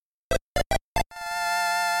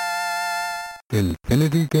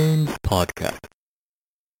Infinity Games Podcast.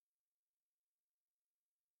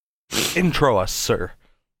 Intro us, sir.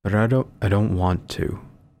 But I don't want to.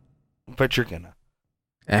 But you're gonna.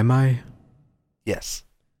 Am I? Yes.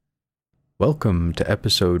 Welcome to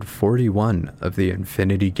episode 41 of the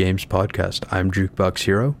Infinity Games Podcast. I'm Jukebox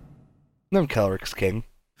Hero. I'm Calrix King.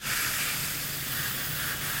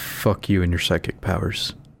 Fuck you and your psychic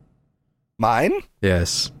powers. Mine?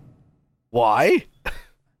 Yes, Why?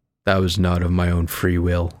 that was not of my own free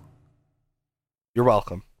will. You're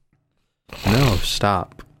welcome. No,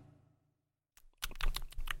 stop.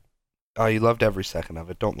 Oh, you loved every second of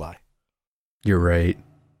it. Don't lie. You're right.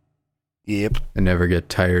 Yep. I never get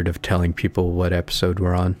tired of telling people what episode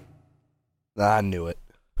we're on. I knew it.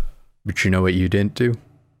 But you know what you didn't do?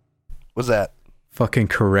 What's that? Fucking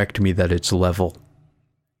correct me that it's level.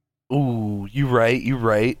 Ooh, you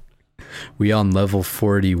right. We on level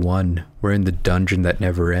 41. We're in the dungeon that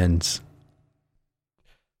never ends.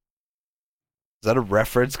 Is that a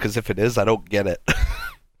reference? Because if it is, I don't get it.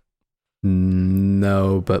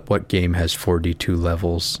 No, but what game has 42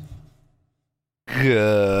 levels?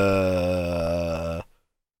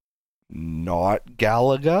 Not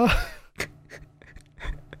Galaga?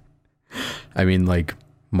 I mean, like,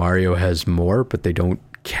 Mario has more, but they don't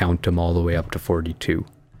count them all the way up to 42.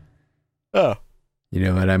 Oh. You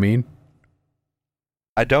know what I mean?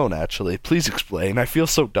 I don't, actually. Please explain. I feel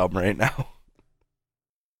so dumb right now.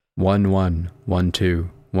 1 1, 1 2,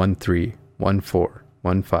 1 3, 1 4,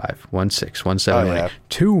 1 5, 1 6, 1 7, Oh, yeah.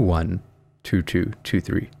 2 1, 2 2, 2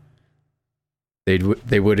 3.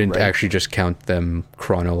 They wouldn't Right. actually just count them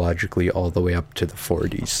chronologically all the way up to the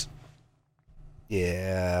 40s.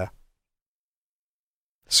 Yeah.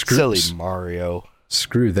 Screw, Silly Mario.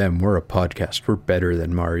 screw them. We're a podcast. We're better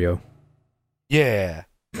than Mario. Yeah.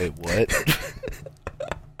 Wait, what?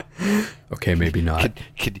 Okay, maybe not.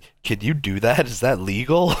 Can you do that? Is that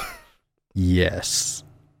legal? Yes.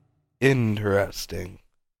 Interesting.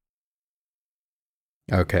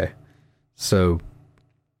 Okay. So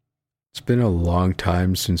it's been a long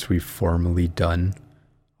time since we've formally done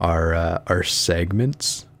our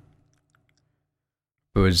segments.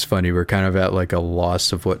 It was funny, we're kind of at like a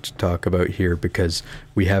loss of what to talk about here because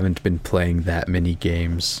we haven't been playing that many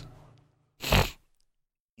games.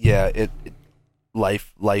 Yeah,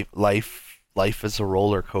 life is a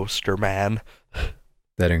roller coaster, man.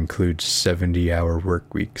 That includes 70-hour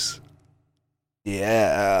work weeks.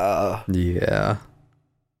 Yeah. Yeah.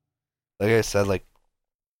 Like I said, like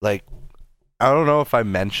I don't know if I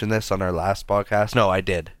mentioned this on our last podcast. No, I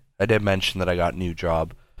did. I did mention that I got a new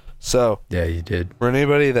job. So, Yeah, you did. for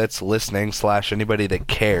anybody that's listening / anybody that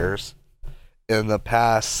cares, in the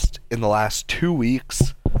last 2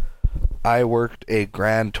 weeks, I worked a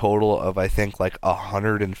grand total of, I think, like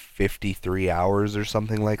 153 hours or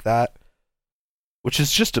something like that, which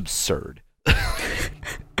is just absurd.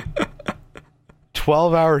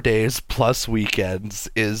 12-hour days plus weekends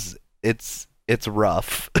it's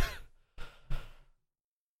rough.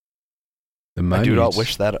 The I money's, do not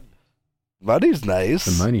wish that. Money's nice.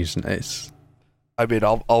 The money's nice. I mean,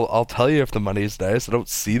 I'll tell you if the money's nice. I don't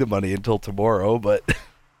see the money until tomorrow, but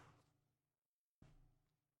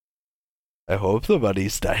I hope the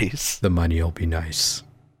money's nice. The money'll be nice.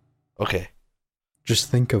 Okay. Just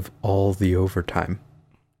think of all the overtime.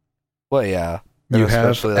 Well, yeah. And You have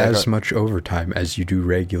especially, like, as much overtime as you do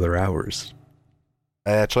regular hours.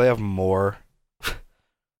 I actually have more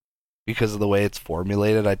because of the way it's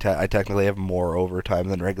formulated. I technically have more overtime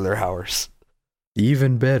than regular hours.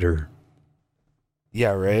 Even better.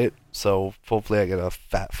 Yeah, right. So hopefully I get a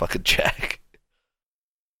fat fucking check.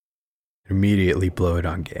 Immediately blow it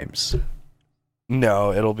on games.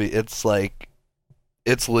 No, it's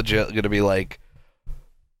legit gonna be like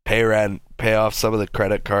pay rent, pay off some of the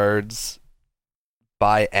credit cards,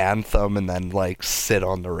 buy Anthem, and then like sit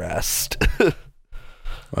on the rest.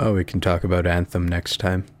 Well, we can talk about Anthem next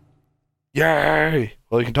time. Yay!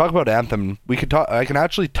 Well, we can talk about Anthem. I can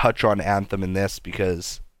actually touch on Anthem in this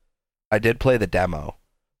because I did play the demo.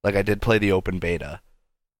 Like I did play the open beta.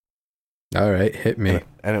 All right, hit me.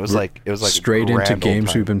 And it was like Straight a into grand old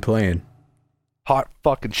games time. we've been playing. Hot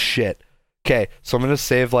fucking shit. Okay, so I'm gonna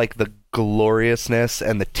save like the gloriousness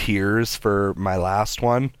and the tears for my last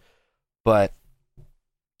one, but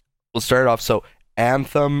we'll start it off. So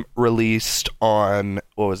Anthem released on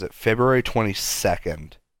February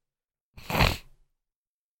 22nd,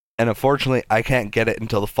 and unfortunately I can't get it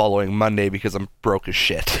until the following Monday because I'm broke as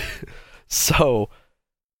shit. So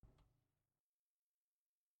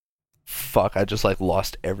fuck, I just like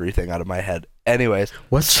lost everything out of my head. Anyways,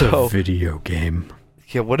 What's so, a video game?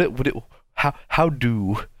 Yeah, how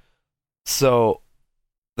do? So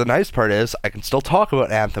the nice part is I can still talk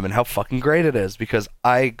about Anthem and how fucking great it is because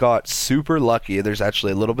I got super lucky. There's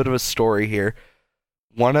actually a little bit of a story here.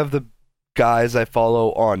 One of the guys I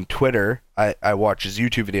follow on Twitter, I watch his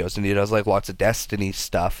YouTube videos and he does like lots of Destiny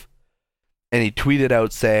stuff. And he tweeted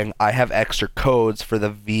out saying, I have extra codes for the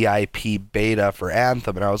VIP beta for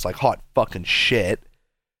Anthem. And I was like, hot fucking shit.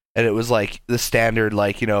 And it was like the standard,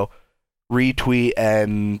 like, you know, retweet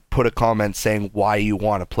and put a comment saying why you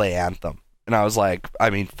want to play Anthem. And I was like, I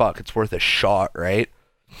mean, fuck, it's worth a shot, right?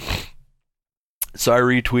 So I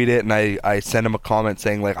retweet it and I send him a comment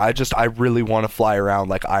saying, like, I really want to fly around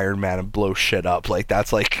like Iron Man and blow shit up. Like,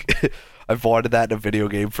 that's like, I've wanted that in a video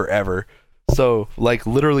game forever. So, like,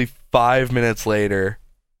 literally 5 minutes later,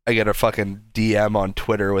 I get a fucking DM on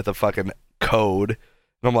Twitter with a fucking code.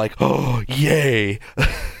 And I'm like, oh, yay.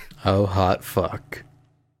 Oh, hot fuck.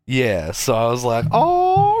 Yeah, so I was like,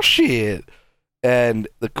 oh, shit. And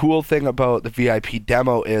the cool thing about the VIP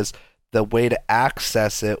demo is the way to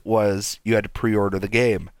access it was you had to pre-order the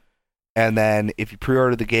game. And then if you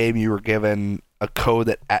pre-ordered the game, you were given a code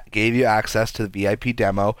that gave you access to the VIP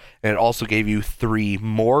demo, and it also gave you 3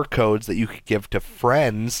 more codes that you could give to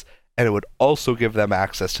friends, and it would also give them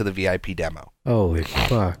access to the VIP demo. Holy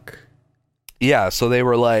fuck. Yeah, so they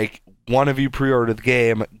were like, one of you pre-ordered the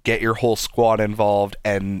game, get your whole squad involved,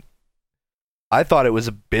 and I thought it was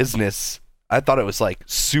a business. I thought it was like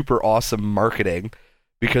super awesome marketing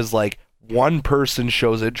because like one person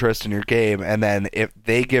shows interest in your game and then if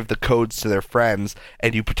they give the codes to their friends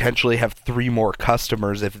and you potentially have 3 more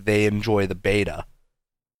customers if they enjoy the beta.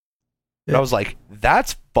 And I was like,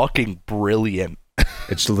 that's fucking brilliant.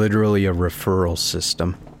 It's literally a referral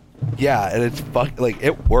system. Yeah, and it's like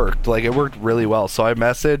it worked. Like it worked really well. So I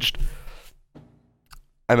messaged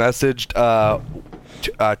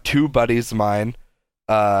 2 buddies of mine.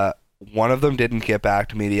 One of them didn't get back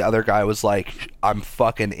to me. The other guy was like, I'm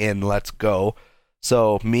fucking in, let's go.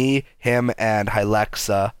 So me, him, and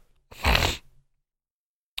Hylexa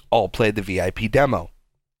all played the VIP demo.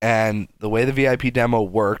 And the way the VIP demo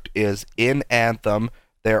worked is in Anthem,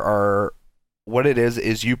 what it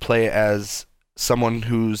is you play as someone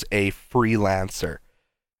who's a freelancer.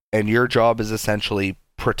 And your job is essentially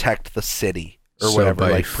protect the city or so whatever. By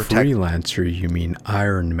like freelancer, you mean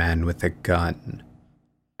Iron Man with a gun.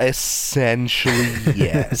 Essentially,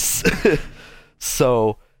 yes.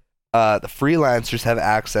 So, the freelancers have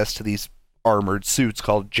access to these armored suits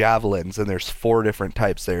called javelins, and there's 4 different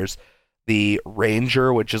types. There's the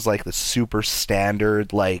Ranger, which is like the super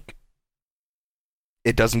standard, like,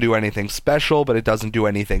 it doesn't do anything special, but it doesn't do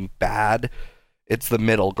anything bad. It's the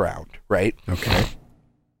middle ground, right? Okay.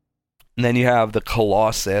 And then you have the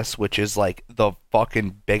Colossus, which is like the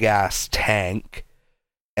fucking big-ass tank,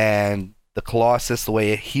 and the Colossus, the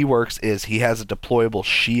way he works is he has a deployable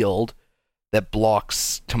shield that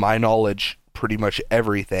blocks, to my knowledge, pretty much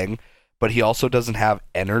everything, but he also doesn't have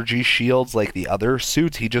energy shields like the other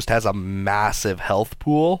suits. He just has a massive health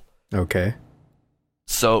pool. Okay.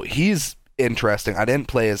 So he's interesting. I didn't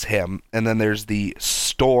play as him. And then there's the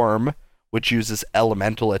Storm, which uses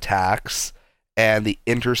elemental attacks, and the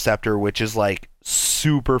Interceptor, which is like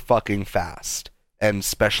super fucking fast and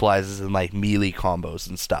specializes in like melee combos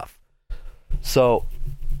and stuff. So,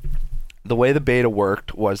 the way the beta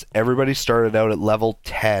worked was everybody started out at level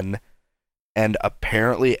 10, and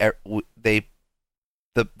apparently they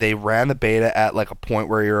ran the beta at like a point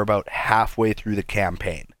where you're about halfway through the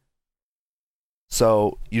campaign.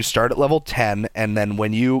 So, you start at level 10, and then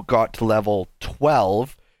when you got to level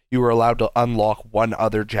 12, you were allowed to unlock one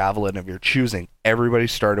other javelin of your choosing. Everybody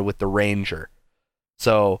started with the Ranger.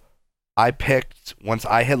 So, once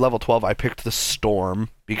I hit level 12, I picked the Storm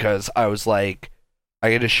because I was like,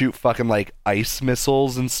 I get to shoot fucking like ice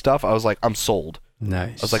missiles and stuff. I was like, I'm sold.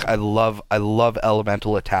 Nice. I was like, I love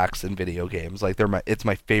elemental attacks in video games. Like it's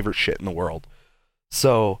my favorite shit in the world.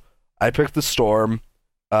 So I picked the Storm.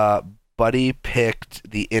 Buddy picked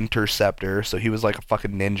the Interceptor. So he was like a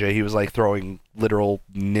fucking ninja. He was like throwing literal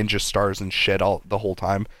ninja stars and shit the whole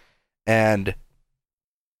time. And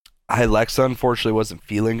Hylexa unfortunately wasn't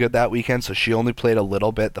feeling good that weekend, so she only played a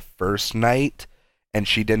little bit the first night, and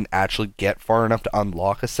she didn't actually get far enough to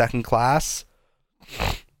unlock a second class.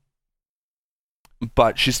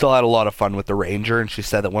 But she still had a lot of fun with the Ranger, and she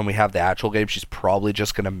said that when we have the actual game, she's probably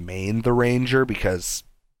just going to main the Ranger because,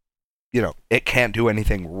 you know, it can't do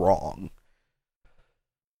anything wrong.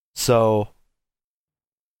 So,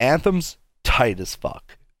 Anthem's tight as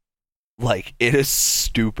fuck. Like, it is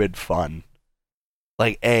stupid fun.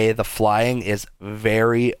 Like, the flying is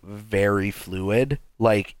very, very fluid.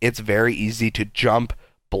 Like, it's very easy to jump,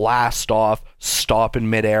 blast off, stop in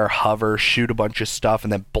midair, hover, shoot a bunch of stuff,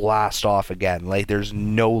 and then blast off again. Like, there's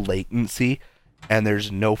no latency, and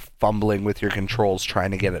there's no fumbling with your controls trying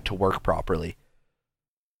to get it to work properly.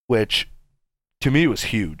 Which, to me, was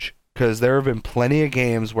huge. Because there have been plenty of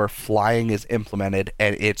games where flying is implemented,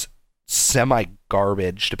 and it's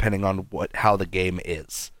semi-garbage, depending on how the game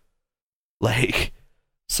is. Like,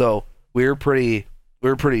 so, we were pretty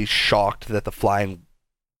shocked that the flying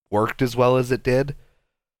worked as well as it did.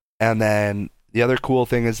 And then the other cool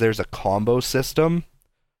thing is there's a combo system.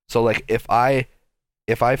 So like if I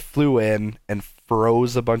flew in and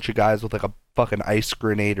froze a bunch of guys with like a fucking ice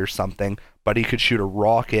grenade or something, but he could shoot a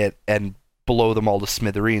rocket and blow them all to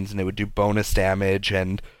smithereens, and it would do bonus damage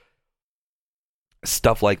and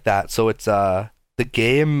stuff like that. So it's the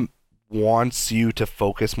game wants you to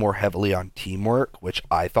focus more heavily on teamwork, which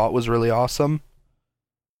I thought was really awesome.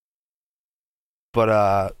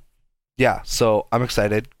 But yeah, so I'm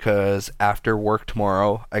excited because after work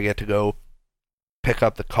tomorrow, I get to go pick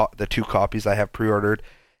up the 2 copies I have pre-ordered,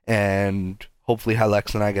 and hopefully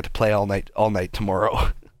Hylex and I get to play all night tomorrow.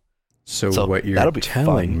 So what you're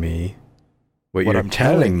telling me, what you're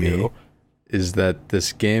telling me is that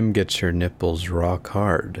this game gets your nipples rock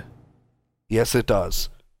hard. Yes, it does.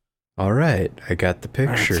 All right, I got the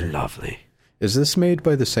picture. It's lovely. Is this made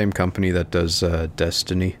by the same company that does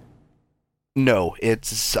Destiny? No,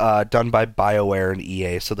 it's done by BioWare and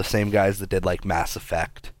EA, so the same guys that did like Mass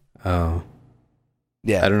Effect. Oh.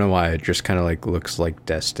 Yeah. I don't know why, it just kind of like looks like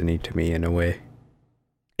Destiny to me in a way.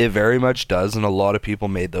 It very much does, and a lot of people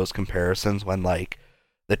made those comparisons when like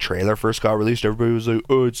the trailer first got released. Everybody was like,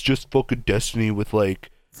 "Oh, it's just fucking Destiny with like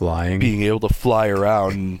flying, being able to fly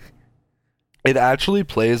around." It actually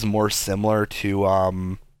plays more similar to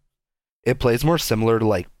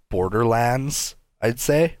like Borderlands, I'd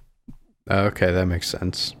say. Okay, that makes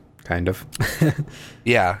sense. Kind of.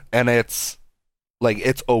 Yeah, and it's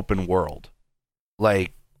open world.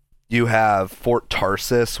 Like, you have Fort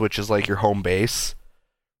Tarsis, which is like your home base,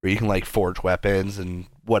 where you can like forge weapons and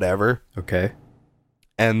whatever. Okay.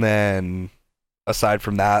 And then aside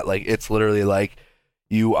from that, like, it's literally like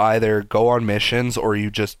you either go on missions or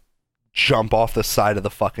you just jump off the side of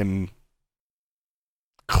the fucking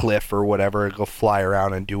cliff or whatever and go fly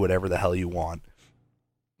around and do whatever the hell you want.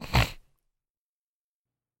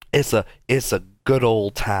 It's a good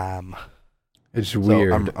old time. It's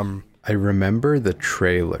weird. So I remember the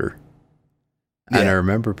trailer. And I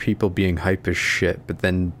remember people being hype as shit, but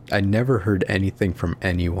then I never heard anything from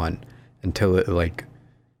anyone until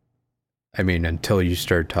until you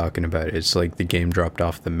started talking about it. It's like the game dropped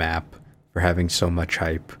off the map for having so much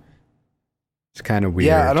hype. It's kind of weird.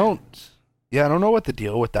 Yeah, I don't know what the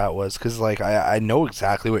deal with that was, because like I know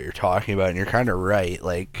exactly what you're talking about, and you're kind of right.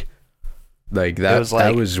 Like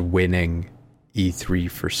that was winning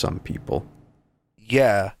E3 for some people.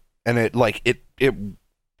 Yeah, and it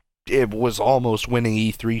was almost winning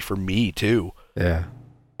E3 for me too. Yeah.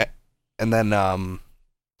 And then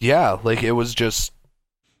like it was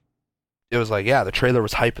like, yeah, the trailer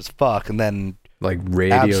was hype as fuck, and then like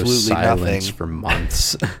radio silence nothing for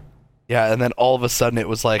months. Yeah, and then all of a sudden it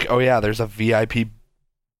was like, oh yeah, there's a VIP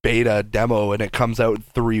beta demo and it comes out in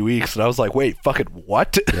 3 weeks, and I was like, wait, fucking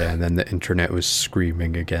what? Yeah, and then the internet was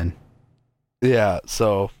screaming again. Yeah,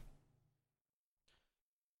 so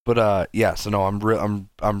but yeah, so no, I'm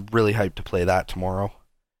really hyped to play that tomorrow.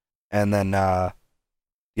 And then the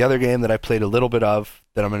other game that I played a little bit of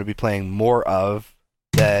that I'm going to be playing more of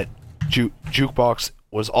that Jukebox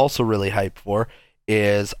was also really hyped for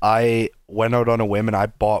is I went out on a whim and I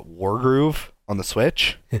bought Wargroove on the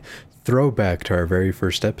Switch. Throwback to our very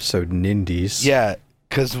first episode, Nindies. Yeah,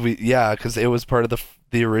 because it was part of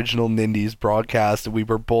the original Nindies broadcast, and we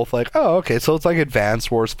were both like, oh, okay, so it's like Advance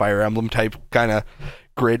Wars Fire Emblem type kind of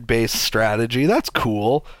grid-based strategy. That's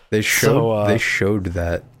cool. They showed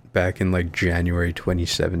that back in like January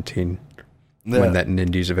 2017 when that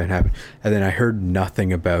Nindies event happened, and then I heard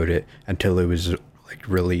nothing about it until it was like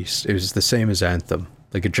released. It was the same as Anthem.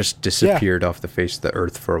 Like it just disappeared off the face of the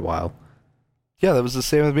earth for a while. Yeah, that was the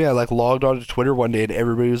same with me. I like logged onto Twitter one day and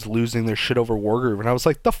everybody was losing their shit over Wargroove, and I was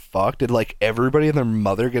like, the fuck? Did like everybody and their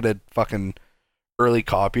mother get a fucking early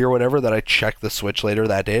copy or whatever? That I checked the Switch later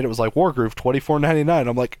that day and it was like Wargroove $24.99.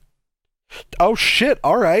 I'm like, oh shit,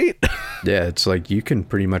 all right. Yeah, it's like you can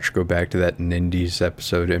pretty much go back to that Nindies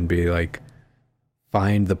episode and be like,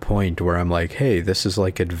 find the point where I'm like, hey, this is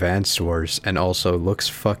like Advance Wars and also looks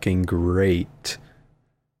fucking great.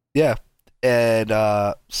 Yeah. And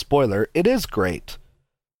spoiler, it is great.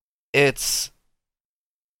 It's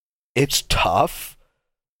tough.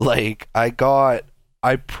 Like I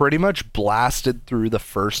pretty much blasted through the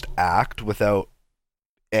first act without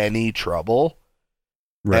any trouble.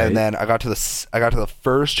 Right. And then I got to the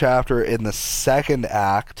first chapter in the second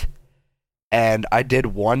act, and I did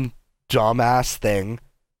one dumbass thing,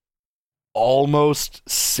 almost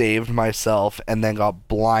saved myself, and then got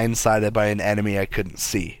blindsided by an enemy I couldn't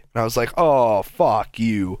see. And I was like, "Oh, fuck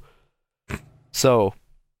you." So,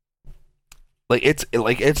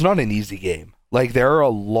 it's not an easy game. Like, there are a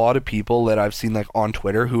lot of people that I've seen, like, on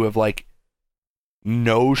Twitter who have, like,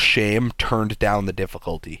 no shame turned down the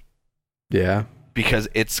difficulty. Yeah. Because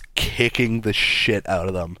it's kicking the shit out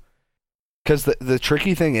of them. Because the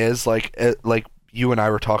tricky thing is, like you and I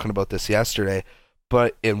were talking about this yesterday,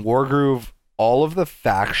 but in Wargroove, all of the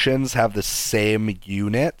factions have the same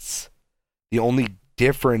units. The only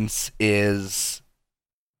difference is,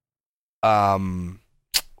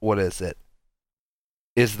 what is it?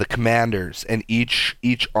 Is the commanders, and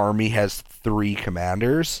each army has 3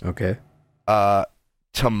 commanders. Okay.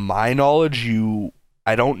 To my knowledge,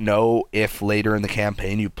 I don't know if later in the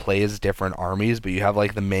campaign you play as different armies, but you have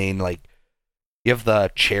like the main, like, you have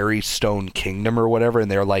the Cherry Stone Kingdom or whatever,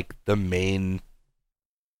 and they're like the main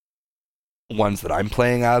ones that I'm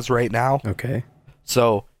playing as right now. Okay.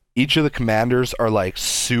 So each of the commanders are like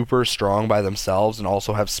super strong by themselves and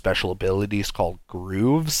also have special abilities called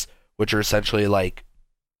grooves, which are essentially like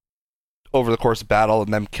over the course of battle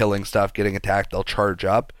and them killing stuff, getting attacked, they'll charge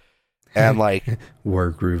up. And like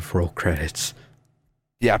Wargroove roll credits.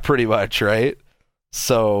 Yeah, pretty much, right?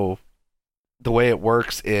 So the way it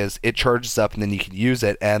works is it charges up and then you can use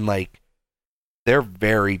it, and like they're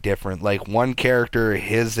very different. Like one character,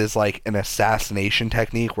 his is like an assassination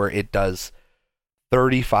technique where it does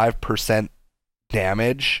 35%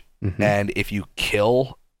 damage, and if you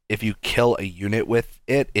kill a unit with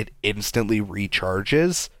it, it instantly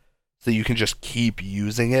recharges. So you can just keep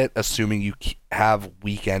using it, assuming you have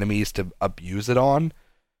weak enemies to abuse it on.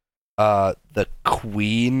 The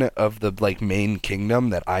queen of the like main kingdom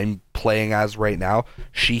that I'm playing as right now,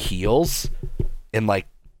 she heals in like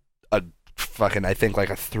a fucking, I think like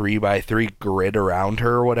a 3x3 grid around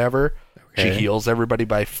her or whatever. Okay. She heals everybody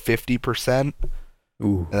by 50%.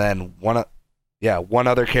 Ooh. And then one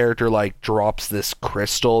other character like drops this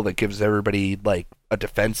crystal that gives everybody like a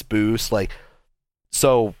defense boost. Like,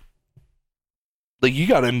 so like you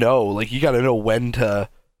gotta know when to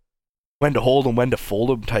hold and when to fold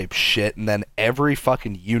them type shit, and then every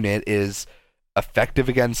fucking unit is effective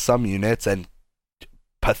against some units and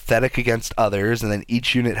pathetic against others, and then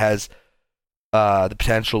each unit has the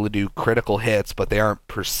potential to do critical hits, but they aren't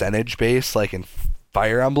percentage based like in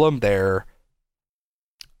Fire Emblem. They're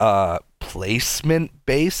placement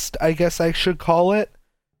based, I guess I should call it.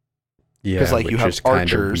 Yeah, because like you have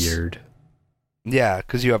archers. Weird. Yeah,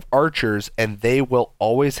 because you have archers, and they will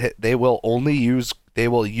always hit. They will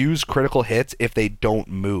use critical hits if they don't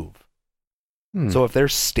move. So if they're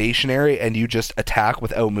stationary and you just attack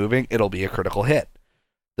without moving, it'll be a critical hit.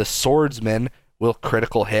 The swordsman will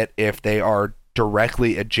critical hit if they are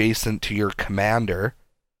directly adjacent to your commander,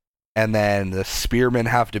 and then the spearmen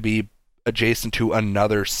have to be adjacent to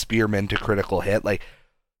another spearman to critical hit. Like,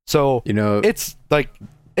 so it's like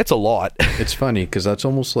it's a lot. It's funny because that's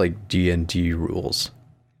almost like D&D rules,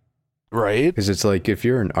 right? Because it's like if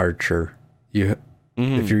you're an archer, if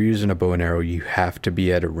you're using a bow and arrow, you have to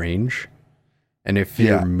be at a range. And if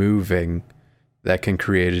you're moving, that can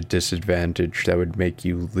create a disadvantage that would make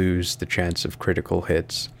you lose the chance of critical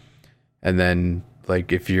hits. And then,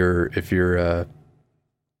 like, if you're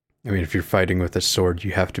fighting with a sword,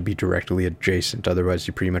 you have to be directly adjacent. Otherwise,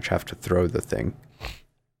 you pretty much have to throw the thing.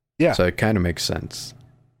 Yeah. So it kind of makes sense.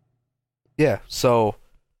 Yeah. So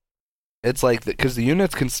it's like, because the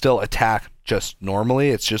units can still attack just normally.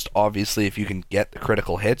 It's just obviously if you can get the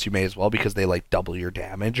critical hits, you may as well, because they like double your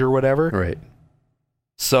damage or whatever. Right.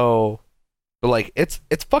 So, but like it's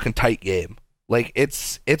fucking tight game. Like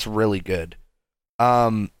it's really good.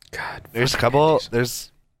 God, there's a couple.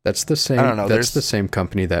 That's the same. I don't know. That's the same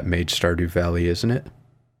company that made Stardew Valley, isn't it?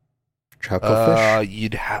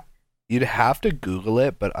 Chucklefish. You'd have to Google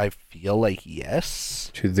it, but I feel like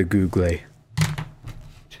yes. To the Google.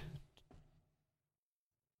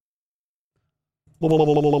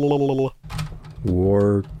 Wargroove.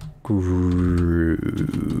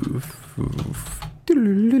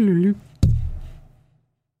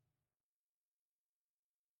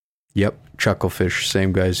 Yep, Chucklefish,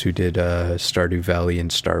 same guys who did Stardew Valley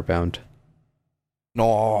and Starbound.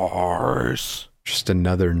 Nice. Just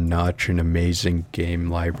another notch in amazing game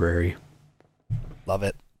library. Love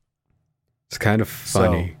it. It's kind of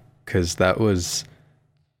funny because that was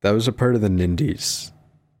a part of the Nindies.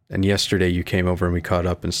 And yesterday you came over and we caught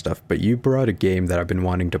up and stuff, but you brought a game that I've been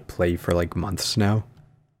wanting to play for like months now.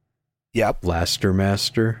 Yep. Blaster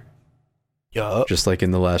Master. Yup. Just like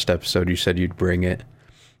in the last episode, you said you'd bring it,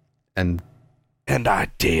 and I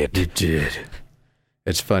did. you did.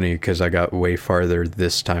 It's funny because I got way farther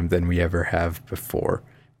this time than we ever have before.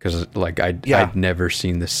 Because like I'd never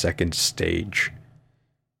seen the second stage.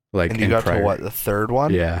 Like, and you got to what, the third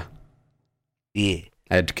one? Yeah. Yeah.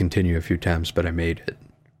 I had to continue a few times, but I made it.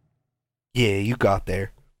 Yeah, you got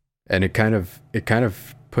there. And it kind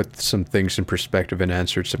of put some things in perspective and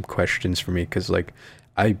answered some questions for me, because like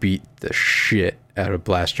I beat the shit out of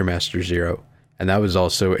Blaster Master Zero, and that was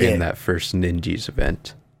also in that first Nindies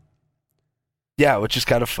event. Yeah, which is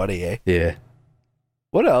kind of funny, eh? Yeah.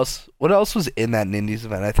 What else? What else was in that Nindies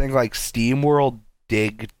event? I think like Steam World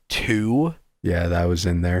Dig 2. Yeah, that was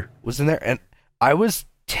in there. Was in there, and I was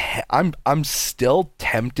I'm still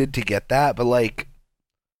tempted to get that, but like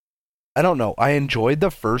I don't know. I enjoyed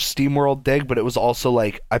the first Steam World Dig, but it was also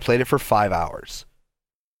like I played it for 5 hours.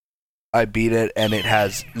 I beat it, and it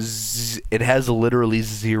has literally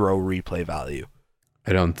zero replay value.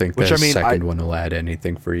 I don't think the second one will add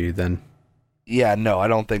anything for you then. Yeah, no, I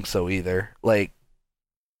don't think so either. Like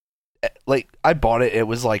I bought it. It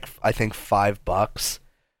was like I think $5.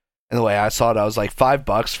 And the way I saw it, I was like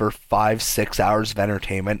 $5 for 5-6 hours of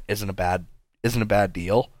entertainment isn't a bad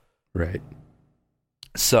deal. Right.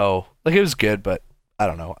 So like it was good, but I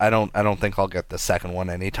don't know. I don't think I'll get the second one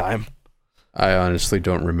anytime. I honestly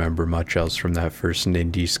don't remember much else from that first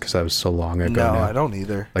Nindies because that was so long ago. No, now. I don't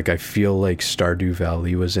either. Like I feel like Stardew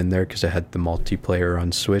Valley was in there because it had the multiplayer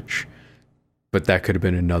on Switch, but that could have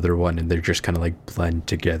been another one, and they're just kind of like blend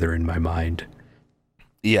together in my mind.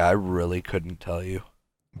 Yeah, I really couldn't tell you.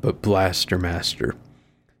 But Blaster Master,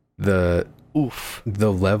 the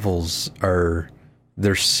levels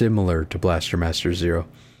they're similar to Blaster Master Zero.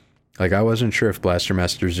 Like I wasn't sure if Blaster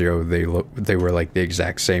Master Zero they were like the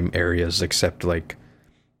exact same areas except like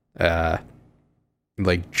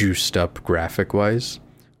juiced up graphic wise,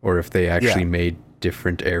 or if they actually made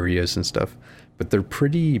different areas and stuff. But they're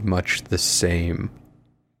pretty much the same.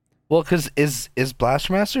 Well, because is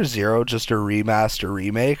Blaster Master Zero just a remaster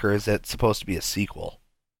remake, or is it supposed to be a sequel?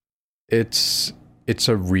 It's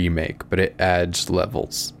a remake, but it adds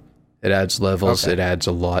levels. It adds levels. Okay. It adds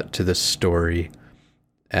a lot to the story.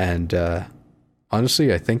 And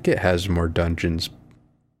honestly, I think it has more dungeons.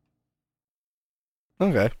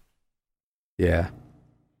 Okay. Yeah.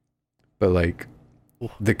 But like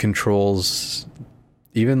the controls,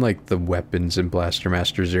 even like the weapons in Blaster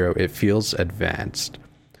Master Zero, it feels advanced.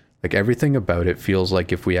 Like everything about it feels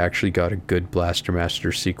like if we actually got a good Blaster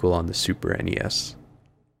Master sequel on the Super NES.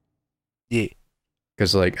 Yeah.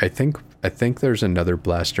 Because like I think there's another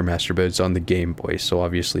Blaster Master, but it's on the Game Boy, so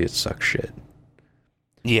obviously it sucks shit.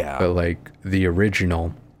 Yeah. But like the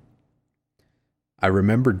original, I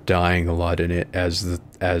remember dying a lot in it as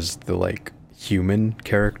the like human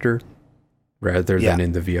character rather than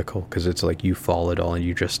in the vehicle, because it's like you fall at all and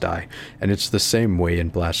you just die. And it's the same way in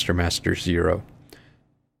Blaster Master Zero.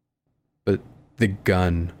 But the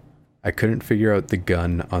gun, I couldn't figure out the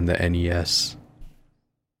gun on the NES.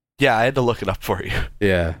 Yeah, I had to look it up for you.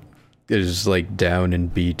 Yeah. It is like down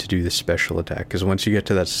and B to do the special attack. Because once you get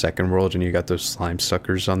to that second world and you got those slime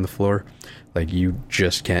suckers on the floor, like you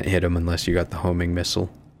just can't hit them unless you got the homing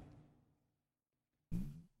missile.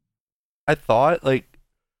 I thought like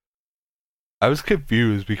I was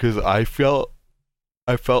confused because I felt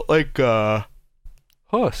like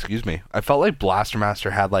excuse me. I felt like Blaster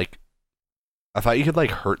Master had like I thought you could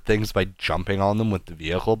like hurt things by jumping on them with the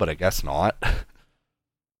vehicle, but I guess not.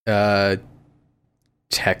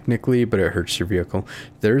 Technically, but it hurts your vehicle.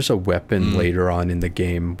 There's a weapon later on in the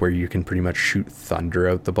game where you can pretty much shoot thunder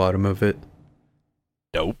out the bottom of it.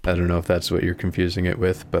 Dope. I don't know if that's what you're confusing it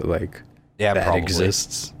with, but like that probably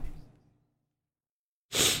exists.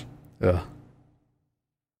 Ugh.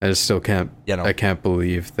 I just still can't. I can't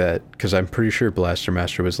believe that, because I'm pretty sure Blaster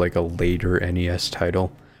Master was like a later NES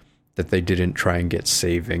title that they didn't try and get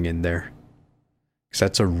saving in there, because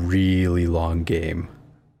that's a really long game.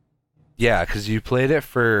 Yeah, because you played it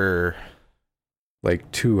for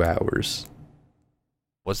like 2 hours.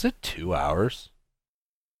 Was it 2 hours?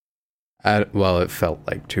 Well, it felt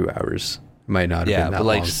like 2 hours. Might not have been that long. Yeah, but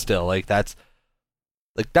like still, like that's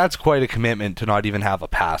quite a commitment to not even have a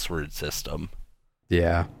password system.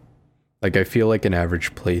 Yeah. Like I feel like an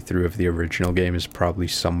average playthrough of the original game is probably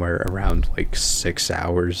somewhere around like 6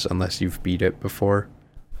 hours, unless you've beat it before.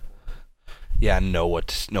 Yeah, know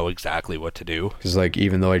exactly what to do. Because like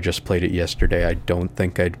even though I just played it yesterday, I don't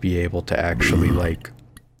think I'd be able to actually like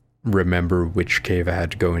remember which cave I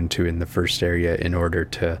had to go into in the first area in order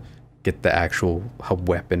to get the actual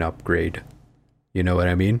weapon upgrade. You know what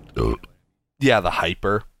I mean? Yeah, the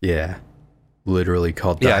hyper. Yeah. Literally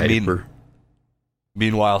called the Yeah, I mean- hyper.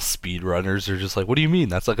 Meanwhile, speedrunners are just like, what do you mean?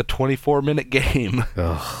 That's like a 24-minute game.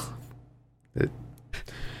 Ugh.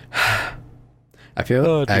 I feel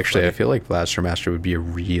Oh, it's actually, I funny. feel like Blaster Master would be a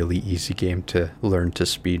really easy game to learn to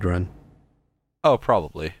speedrun. Oh,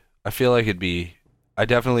 probably. I feel like it'd be... I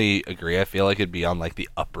definitely agree. I feel like it'd be on like the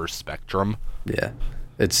upper spectrum. Yeah.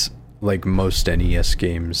 It's like most NES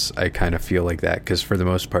games, I kind of feel like that, because for the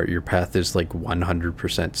most part, your path is like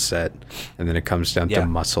 100% set, and then it comes down Yeah. to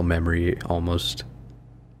muscle memory almost.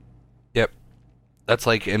 Yep. That's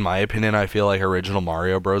like, in my opinion, I feel like original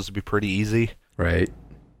Mario Bros. Would be pretty easy. Right?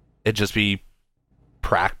 It'd just be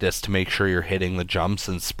practice to make sure you're hitting the jumps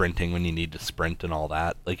and sprinting when you need to sprint and all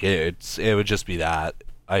that. Like it would just be that.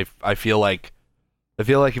 I feel like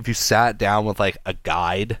if you sat down with like a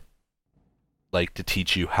guide like to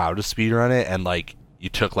teach you how to speedrun it, and like you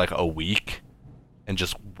took like a week and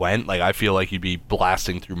just went, like I feel like you'd be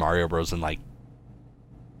blasting through Mario Bros in like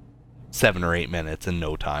 7 or 8 minutes in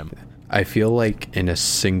no time. I feel like in a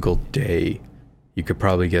single day, you could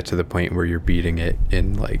probably get to the point where you're beating it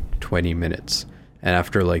in like 20 minutes. And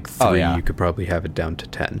after like 3, Oh, yeah. you could probably have it down to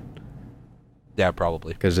 10. Yeah,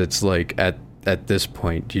 probably. Because it's like at this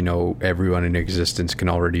point, you know, everyone in existence can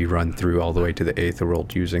already run through all the way to the 8th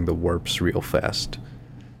world using the warps real fast.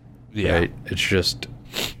 Yeah. Right? It's just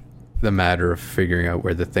the matter of figuring out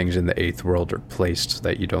where the things in the 8th world are placed so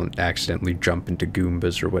that you don't accidentally jump into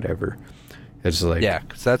Goombas or whatever. It's like, Yeah,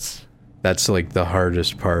 cuz that's like the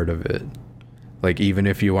hardest part of it. Like, even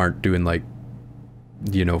if you aren't doing like,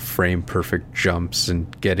 you know, frame perfect jumps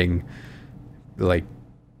and getting like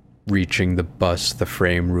reaching the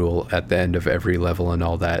frame rule at the end of every level and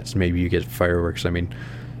all that, so maybe you get fireworks. I mean,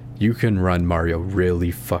 you can run Mario really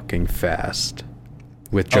fucking fast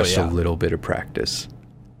with just yeah. a little bit of practice.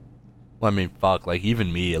 I mean, fuck, like,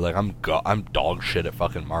 even me, like, I'm dog shit at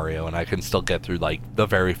fucking Mario, and I can still get through, like, the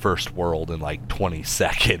very first world in, like, 20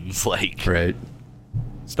 seconds, like, Right?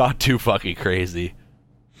 it's not too fucking crazy.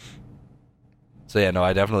 So, yeah, no,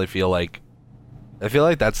 I definitely feel like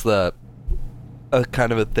that's the,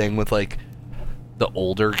 kind of a thing with, like, the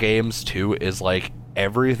older games, too, is, like,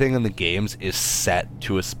 everything in the games is set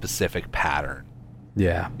to a specific pattern,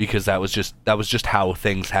 Yeah. because that was just how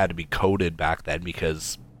things had to be coded back then,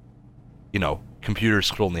 because, you know,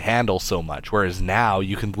 computers could only handle so much, whereas now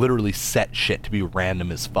you can literally set shit to be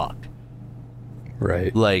random as fuck.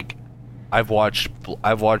 Right. Like, I've watched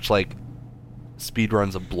like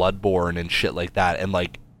speedruns of Bloodborne and shit like that, and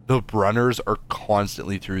like the runners are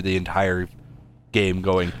constantly through the entire game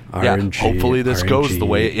going, yeah, RNG, hopefully this goes the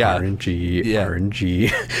way, yeah, RNG, Yeah. RNG.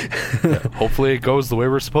 hopefully it goes the way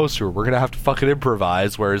we're supposed to, or we're gonna have to fucking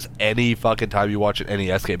improvise. Whereas any fucking time you watch an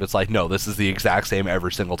NES game, it's like, no, this is the exact same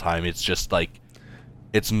every single time. It's just like,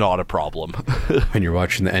 it's not a problem. When you're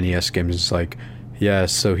watching the NES games, it's like, yeah,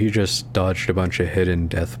 so he just dodged a bunch of hidden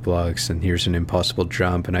death blocks, and here's an impossible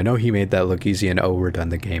jump, and I know he made that look easy, and oh, we're done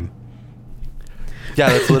the game. Yeah,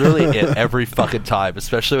 that's literally it every fucking time,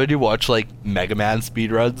 especially when you watch like Mega Man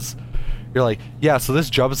speedruns. You're like, yeah, so this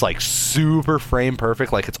jump is like super frame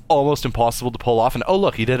perfect, like it's almost impossible to pull off, and oh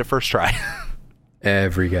look, he did it first try.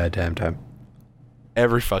 Every goddamn time.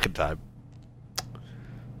 Every fucking time.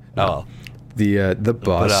 Oh, The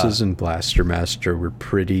bosses in Blaster Master were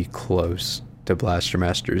pretty close to Blaster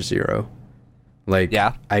Master 0. Like,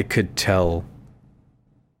 Yeah. I could tell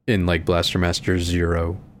in like Blaster Master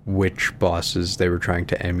 0 which bosses they were trying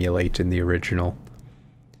to emulate in the original.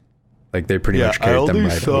 Like, they pretty Yeah, much I carried them only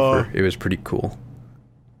right saw- over. It was pretty cool.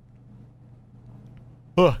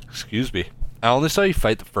 excuse me. I only saw you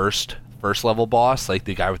fight the first level boss, like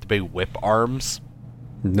the guy with the big whip arms.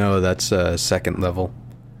 No, that's second level.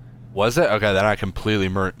 Was it? Okay, then I completely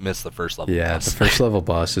missed the first level Yeah, boss. the first level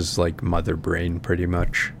boss is like Mother Brain, pretty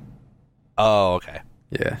much. Oh, okay.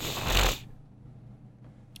 Yeah.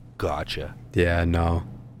 Gotcha. Yeah, no.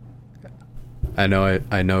 I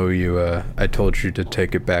know you, I told you to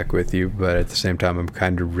take it back with you, but at the same time, I'm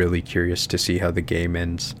kind of really curious to see how the game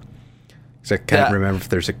ends. Because I can't Yeah. remember if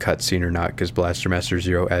there's a cutscene or not, because Blaster Master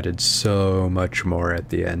 0 added so much more at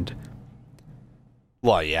the end.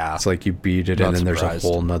 Well, yeah. It's like you beat it, Not and then there's a surprised.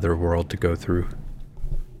 whole nother world to go through.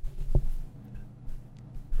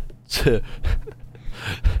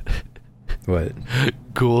 What?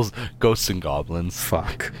 Ghouls, ghosts, and goblins.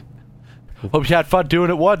 Fuck. Hope you had fun doing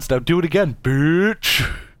it once. Now do it again,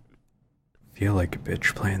 bitch. Feel like a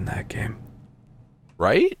bitch playing that game.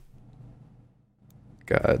 Right?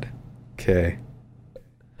 God. Okay.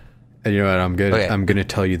 And you know what? Okay. I'm gonna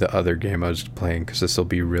tell you the other game I was playing, because this will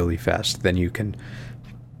be really fast. Then you can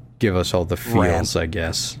give us all the feels, I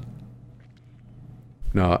guess.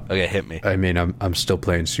 No, Okay, hit me. I mean I'm still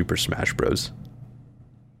playing Super Smash Bros.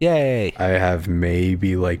 Yay. I have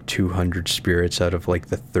maybe like 200 spirits out of like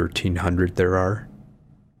the 1300 there are.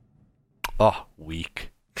 Oh,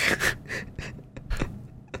 weak.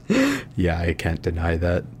 Yeah, I can't deny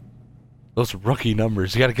that. Those rookie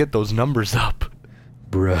numbers. You got to get those numbers up.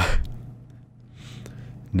 Bruh.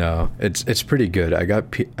 No, it's pretty good. I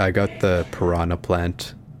got the Piranha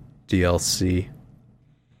Plant DLC.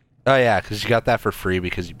 Oh, yeah, because you got that for free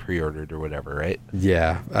because you pre-ordered or whatever, right?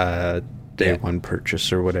 Yeah, day Yeah. one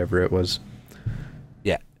purchase or whatever it was.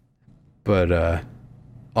 Yeah. But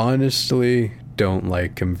honestly, don't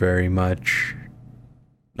like him very much.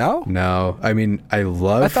 No? No, I mean I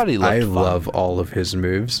thought he looked fun. love all of his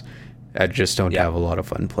moves. I just don't Yeah. have a lot of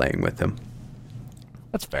fun playing with him.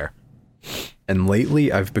 That's fair. And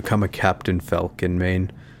lately, I've become a Captain Falcon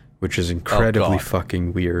main, which is incredibly God.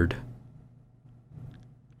 fucking weird.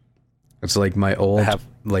 It's like my old,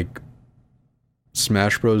 like,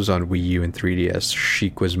 Smash Bros. On Wii U and 3DS,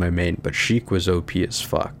 Sheik was my main, but Sheik was OP as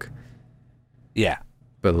fuck. Yeah.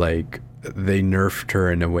 But, like, they nerfed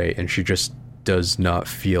her in a way, and she just does not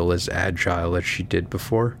feel as agile as she did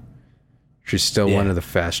before. She's still one of the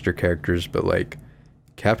faster characters, but, like,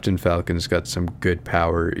 Captain Falcon's got some good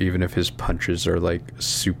power, even if his punches are like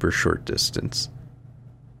super short distance.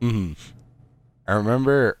 Mm-hmm. I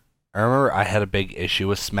remember I had a big issue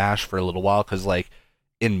with Smash for a little while because, like,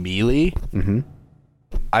 in Melee, I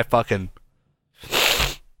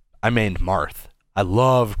mained Marth. I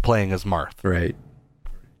loved playing as Marth. Right.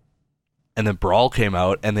 And then Brawl came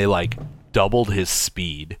out and they, like, doubled his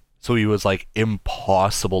speed. So he was, like,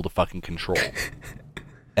 impossible to fucking control.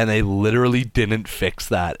 And they literally didn't fix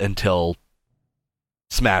that until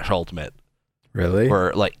Smash Ultimate. Really?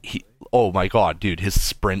 Where, like, oh my god, dude, his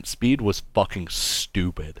sprint speed was fucking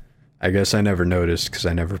stupid. I guess I never noticed because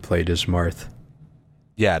I never played as Marth.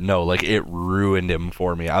 Yeah, no, like, it ruined him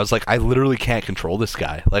for me. I was like, I literally can't control this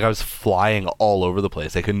guy. Like, I was flying all over the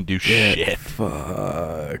place. I couldn't do shit.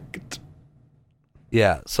 Fucked.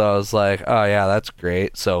 Yeah, so I was like, oh yeah, that's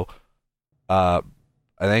great. So, I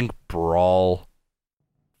think Brawl...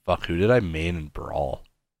 Fuck, who did I main in Brawl?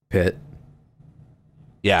 Pit.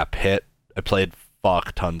 Yeah, Pit. I played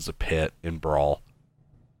fuck tons of Pit in Brawl.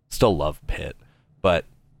 Still love Pit. But...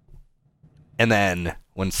 And then,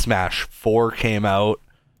 when Smash 4 came out,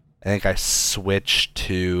 I think I switched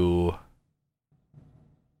to...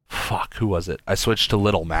 Fuck, who was it? I switched to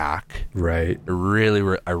Little Mac. Right. I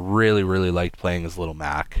really liked playing as Little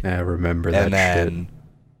Mac. I remember that shit.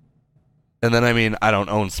 And then, I mean, I don't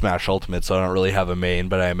own Smash Ultimate, so I don't really have a main,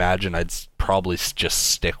 but I imagine I'd probably just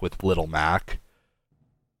stick with Little Mac.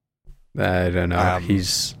 I don't know.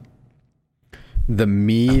 He's... The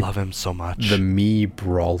Mii... I love him so much. The Mii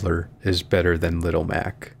Brawler is better than Little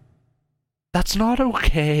Mac. That's not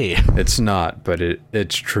okay. It's not, but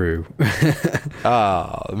it's true.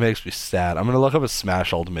 Oh, it makes me sad. I'm going to look up a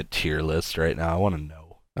Smash Ultimate tier list right now. I want to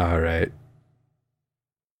know. Alright.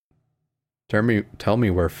 Tell me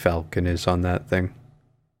where Falcon is on that thing.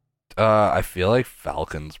 I feel like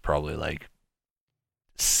Falcon's probably like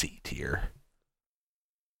C tier.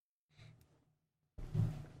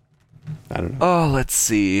 I don't know. Oh, let's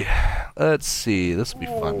see. This will be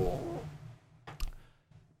fun.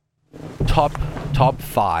 Top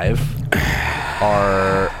 5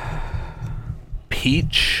 are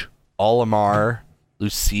Peach, Olimar,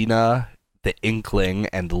 Lucina, the Inkling,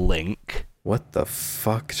 and Link. What the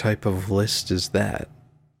fuck type of list is that?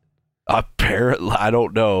 Apparently, I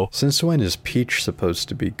don't know. Since when is Peach supposed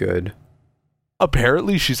to be good?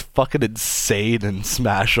 Apparently, she's fucking insane in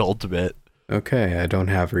Smash Ultimate. Okay, I don't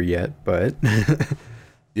have her yet, but...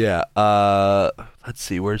 Yeah, let's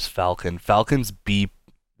see, where's Falcon? Falcon's B+.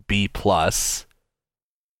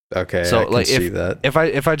 Okay, So, I can like, see that.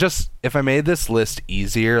 If I made this list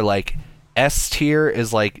easier, like, S tier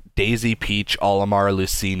is like Daisy, Peach, Olimar,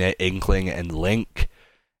 Lucina, Inkling, and Link.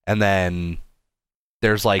 And then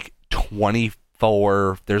there's like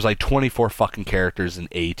 24 fucking characters in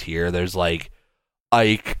A tier. There's like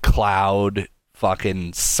Ike, Cloud,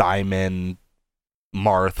 fucking Simon,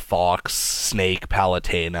 Marth, Fox, Snake,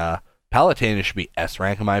 Palutena. Palutena should be S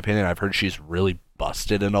rank in my opinion. I've heard she's really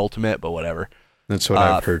busted in Ultimate, but whatever. That's what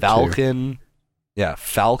I've heard Falcon, too. Yeah,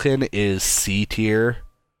 Falcon is C tier.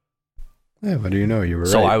 Yeah, what do you know? You were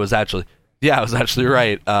right. So I was actually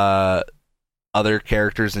right. Other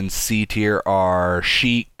characters in C tier are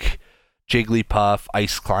Sheik, Jigglypuff,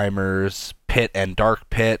 Ice Climbers, Pit and Dark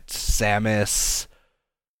Pit, Samus,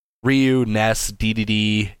 Ryu, Ness,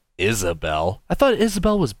 DDD, Isabelle. I thought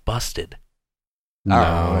Isabelle was busted.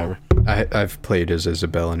 No, I've played as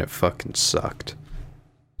Isabelle and it fucking sucked.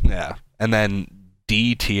 Yeah, and then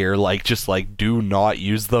D tier, like just like do not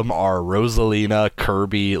use them, are Rosalina,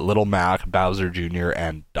 Kirby, Little Mac, Bowser Jr.,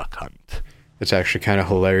 and Duck Hunt. It's actually kind of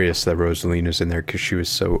hilarious that Rosalina's in there because she was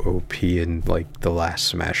so OP in like the last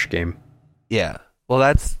Smash game. Yeah. Well,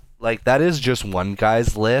 that's like that is just one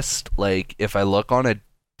guy's list. Like if I look on a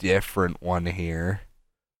different one here,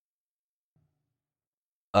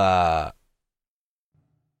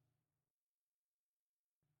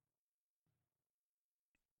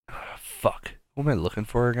 fuck. What am I looking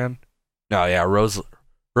for again? No, yeah,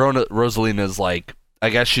 Rosalina's like, I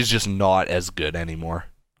guess she's just not as good anymore.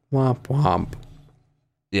 Womp womp.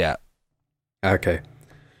 Yeah. Okay.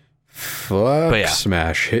 Fuck yeah.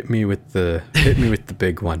 Smash. Hit me with the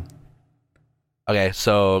big one. Okay,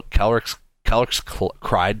 so Calrix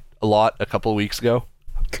cried a lot a couple of weeks ago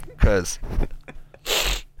because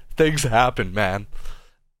things happened, man.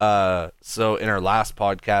 So in our last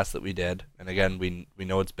podcast that we did, and again we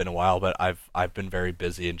know it's been a while, but I've been very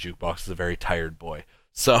busy, and Jukebox is a very tired boy.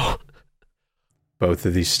 So both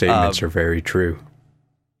of these statements are very true.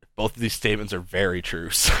 Both of these statements are very true.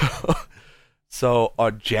 So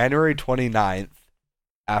on January 29th,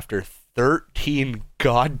 after 13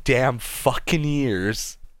 goddamn fucking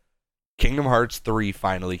years, Kingdom Hearts 3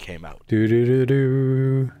 finally came out.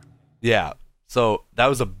 Do. Yeah. So that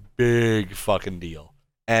was a big fucking deal.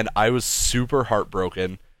 And I was super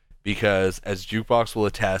heartbroken because, as Jukebox will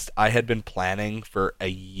attest, I had been planning for a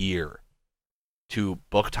year to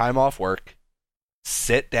book time off work,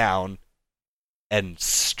 sit down, and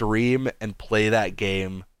stream and play that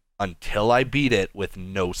game until I beat it with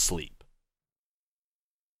no sleep.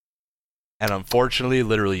 And unfortunately,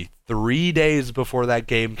 literally 3 days before that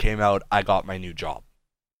game came out, I got my new job.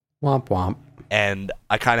 Womp womp. And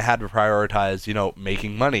I kind of had to prioritize,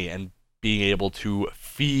 making money and being able to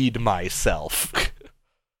feed myself.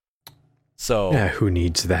 So yeah, who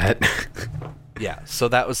needs that? Yeah, so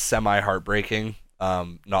that was semi-heartbreaking.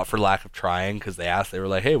 Not for lack of trying, because they were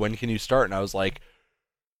like, hey, when can you start? And I was like,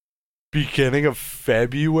 beginning of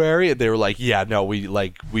February. And they were like, yeah, no, we'd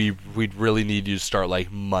really need you to start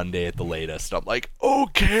like Monday at the latest. I'm like,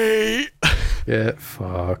 okay. Get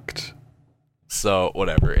fucked. So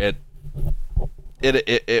whatever. It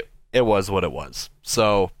was what it was.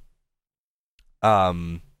 So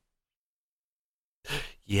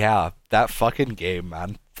yeah, that fucking game,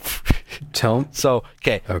 man. So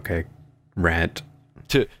okay, rant.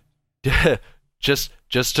 To just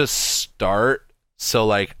to start, so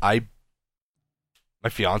like my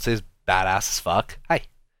fiance is badass as fuck. Hi.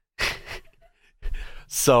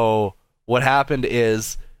 So what happened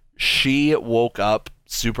is she woke up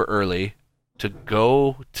super early to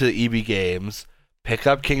go to EB Games, pick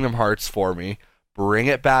up Kingdom Hearts for me, bring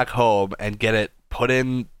it back home, and get it put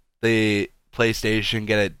in the PlayStation,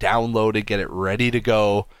 get it downloaded, get it ready to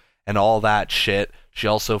go, and all that shit. She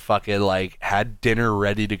also fucking like had dinner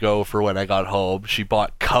ready to go for when I got home. She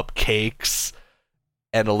bought cupcakes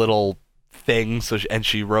and a little thing, and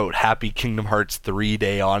she wrote Happy Kingdom Hearts 3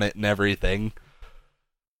 Day on it and everything.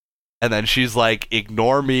 And then she's like,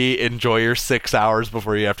 ignore me, enjoy your 6 hours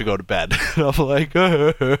before you have to go to bed. And I'm like,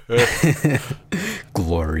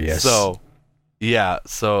 glorious. So, yeah,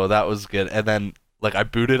 so that was good. And then, like, I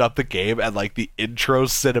booted up the game, and, like, the intro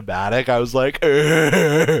cinematic, I was like,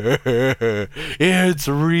 it's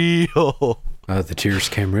real. The tears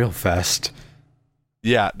came real fast.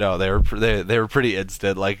 Yeah, no, they were pretty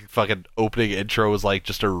instant. Like, fucking opening intro was, like,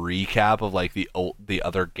 just a recap of, like, the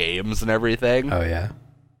other games and everything. Oh, yeah?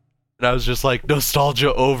 And I was just like,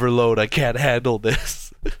 nostalgia overload, I can't handle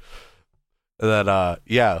this. And then,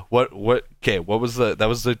 yeah, what was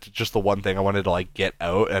just the one thing I wanted to, like, get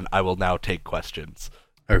out, and I will now take questions.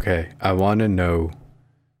 Okay, I want to know,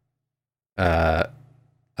 I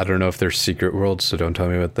don't know if there's secret worlds, so don't tell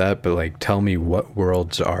me about that, but, like, tell me what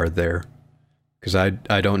worlds are there? Because I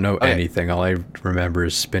don't know anything. All I remember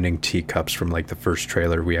is spinning teacups from, like, the first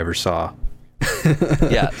trailer we ever saw.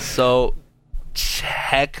 Yeah, so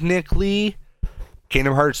technically,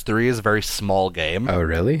 Kingdom Hearts 3 is a very small game. Oh,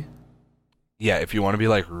 really? Yeah, if you want to be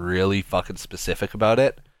like really fucking specific about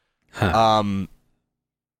it. Huh.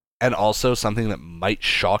 And also something that might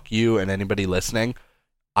shock you and anybody listening,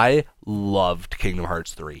 I loved Kingdom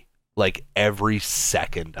Hearts 3. Like every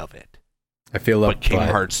second of it. I feel like Kingdom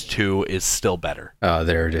Hearts 2 is still better. Oh,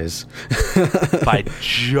 there it is. by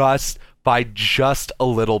just a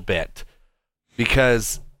little bit.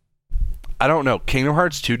 Because I don't know, Kingdom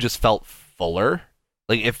Hearts 2 just felt fuller.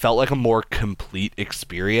 Like it felt like a more complete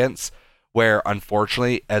experience, where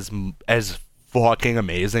unfortunately as fucking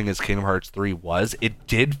amazing as Kingdom Hearts 3 was, it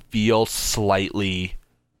did feel slightly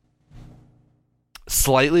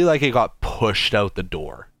like it got pushed out the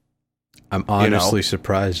door. I'm honestly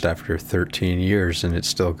surprised after 13 years and it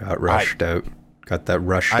still got rushed out. Got that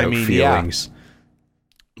rushed out feelings.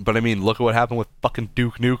 Yeah. But I mean, look at what happened with fucking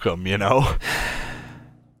Duke Nukem, you know?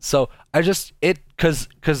 So I just, cause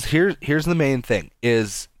here's the main thing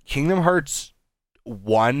is Kingdom Hearts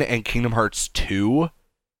 1 and Kingdom Hearts 2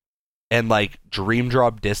 and like Dream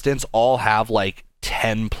Drop Distance all have like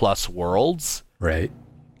 10 plus worlds. Right.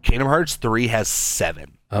 Kingdom Hearts 3 has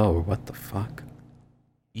 7. Oh, what the fuck?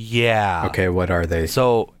 Yeah. Okay, what are they?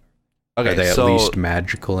 So, okay, are they at least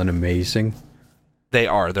magical and amazing? They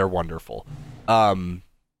are. They're wonderful. There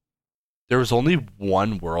was only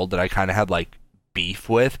one world that I kind of had like beef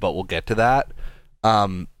with, but we'll get to that.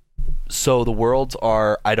 So the worlds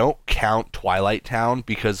are, I don't count Twilight Town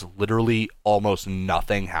because literally almost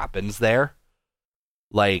nothing happens there.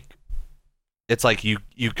 Like, it's like you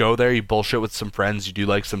go there, you bullshit with some friends, you do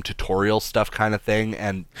like some tutorial stuff kind of thing,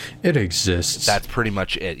 and it exists. That's pretty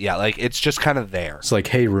much it. Yeah, like it's just kind of there. It's like,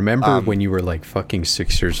 hey, remember when you were like fucking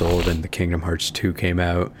 6 years old and the Kingdom Hearts 2 came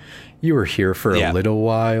out? You were here for a little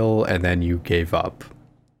while and then you gave up.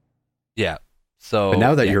 Yeah. So but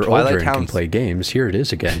now that you're Twilight older and can Town's... play games, here it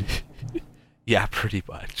is again. Yeah, pretty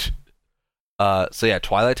much. So yeah,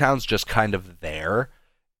 Twilight Town's just kind of there.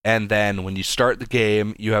 And then when you start the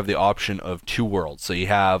game, you have the option of 2 worlds. So you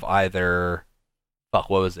have either,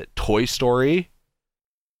 Toy Story,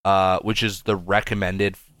 which is the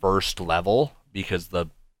recommended first level because the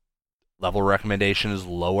level recommendation is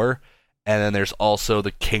lower. And then there's also the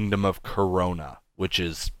Kingdom of Corona, which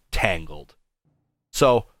is Tangled.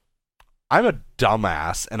 So I'm a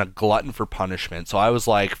dumbass and a glutton for punishment. So I was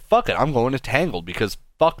like, fuck it, I'm going to Tangled because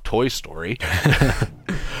fuck Toy Story.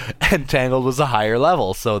 And Tangled was a higher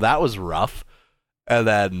level, so that was rough. And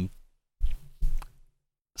then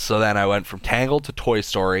I went from Tangled to Toy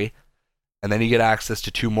Story, and then you get access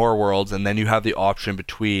to 2 more worlds, and then you have the option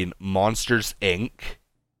between Monsters, Inc.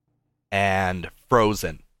 and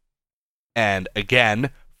Frozen. And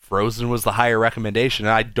again, Frozen was the higher recommendation,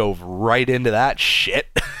 and I dove right into that shit.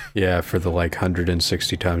 Yeah, for the like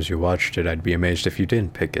 160 times you watched it, I'd be amazed if you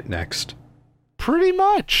didn't pick it next. Pretty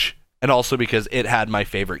much. And also because it had my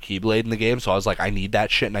favorite Keyblade in the game, so I was like, I need that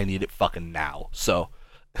shit and I need it fucking now. So,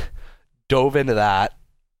 dove into that,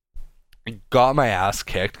 got my ass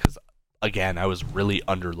kicked, because, again, I was really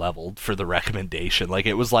underleveled for the recommendation. Like,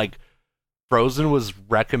 it was like, Frozen was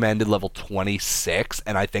recommended level 26,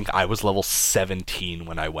 and I think I was level 17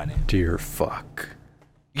 when I went in. Dear fuck.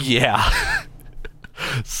 Yeah.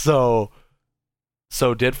 So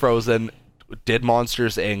did Frozen, did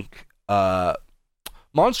Monsters, Inc.,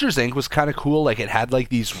 Monsters, Inc. was kind of cool. Like, it had, like,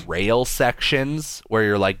 these rail sections where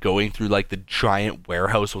you're, like, going through, like, the giant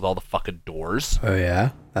warehouse with all the fucking doors. Oh, yeah?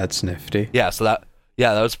 That's nifty. Yeah, so that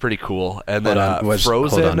was pretty cool. And then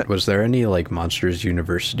Frozen... Hold on. Was there any, like, Monsters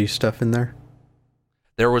University stuff in there?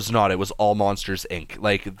 There was not. It was all Monsters, Inc.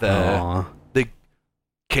 Like, the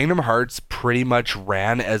Kingdom Hearts pretty much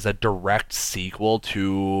ran as a direct sequel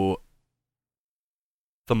to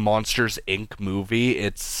the Monsters, Inc. movie.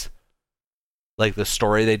 It's... like, the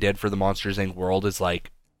story they did for the Monsters, Inc. world is,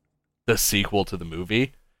 like, the sequel to the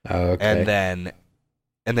movie. Oh, okay.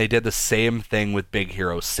 And they did the same thing with Big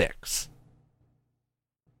Hero 6.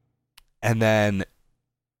 And then,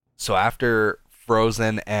 so after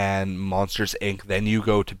Frozen and Monsters, Inc., then you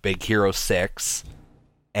go to Big Hero 6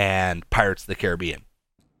 and Pirates of the Caribbean.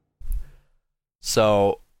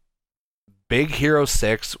 So, Big Hero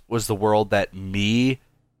 6 was the world that me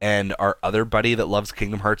and our other buddy that loves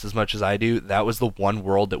Kingdom Hearts as much as I do, that was the one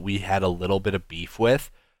world that we had a little bit of beef with.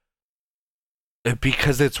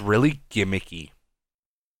 Because it's really gimmicky.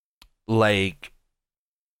 Like,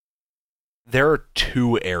 there are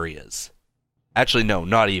 2 areas. Actually, no,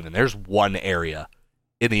 not even. There's 1 area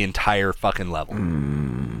in the entire fucking level.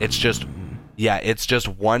 It's just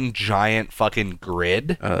one giant fucking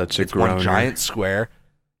grid. That's a It's one giant square.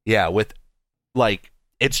 Yeah, with, like,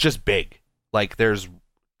 it's just big. Like, there's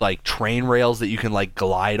like train rails that you can like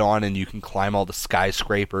glide on, and you can climb all the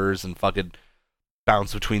skyscrapers and fucking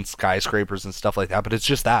bounce between skyscrapers and stuff like that. But it's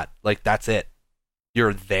just that, like, that's it.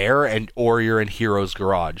 You're there, or you're in Hero's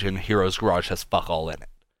Garage, and Hero's Garage has fuck all in it,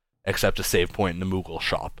 except a save point in the Moogle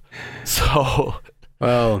shop. So,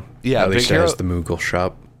 well, yeah, at least Big it has Hero, the Moogle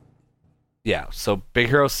shop. Yeah, so Big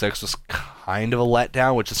Hero 6 was kind of a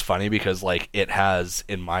letdown, which is funny because, like, it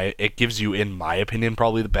gives you, in my opinion,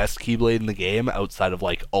 probably the best Keyblade in the game outside of,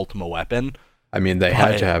 like, Ultima Weapon. I mean, they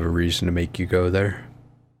had to have a reason to make you go there.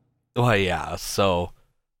 Well, yeah, so,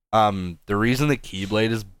 the reason the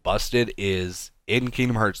Keyblade is busted is, in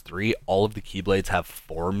Kingdom Hearts 3, all of the Keyblades have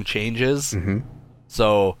form changes. Mm-hmm.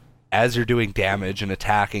 So, as you're doing damage and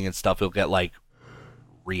attacking and stuff, you'll get, like,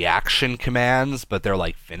 reaction commands, but they're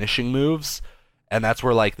like finishing moves. And that's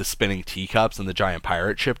where like the spinning teacups and the giant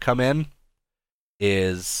pirate ship come in.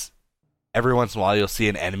 Is every once in a while you'll see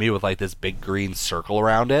an enemy with like this big green circle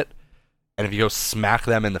around it. And if you go smack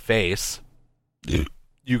them in the face,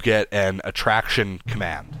 you get an attraction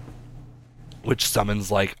command, which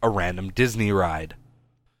summons like a random Disney ride.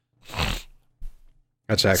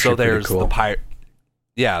 That's actually pretty cool.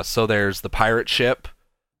 So there's the pirate ship,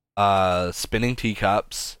 spinning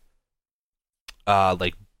teacups,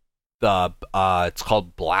 like the it's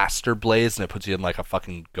called Blaster Blaze, and it puts you in like a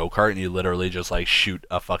fucking go-kart, and you literally just like shoot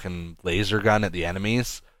a fucking laser gun at the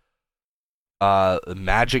enemies.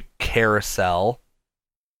 Magic Carousel.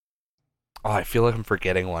 Oh, I feel like I'm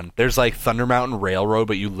forgetting one. There's like Thunder Mountain Railroad,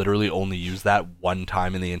 but you literally only use that one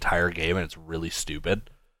time in the entire game, and it's really stupid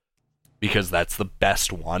because that's the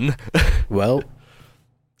best one. Well,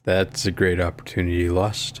 that's a great opportunity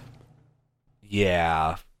lost.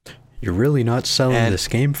 Yeah. You're really not selling this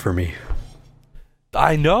game for me.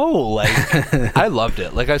 I know, like, I loved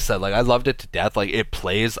it. Like I said, like, I loved it to death. Like, it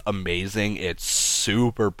plays amazing. It's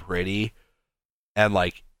super pretty. And,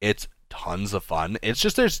 like, it's tons of fun. It's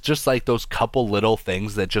just, there's just, like, those couple little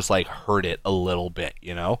things that just, like, hurt it a little bit,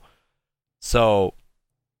 you know? So,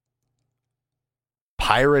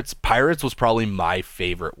 Pirates was probably my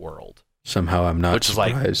favorite world. Somehow I'm not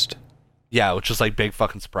surprised. Which is, like, big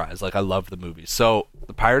fucking surprise. Like, I love the movie. So,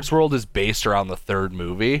 the Pirates world is based around the third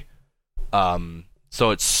movie.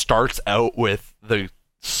 So it starts out with the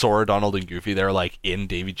Sora, Donald, and Goofy. They're, like, in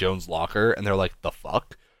Davy Jones' locker, and they're like, the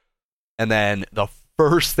fuck? And then the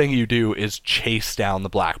first thing you do is chase down the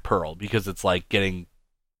Black Pearl, because it's, like,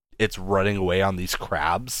 it's running away on these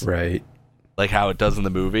crabs. Right. Like how it does in the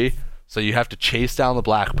movie. So you have to chase down the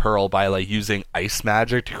Black Pearl by, like, using ice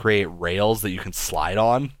magic to create rails that you can slide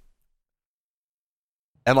on.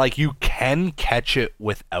 And, like, you can catch it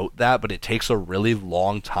without that, but it takes a really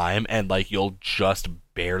long time, and, like, you'll just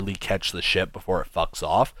barely catch the ship before it fucks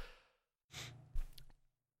off.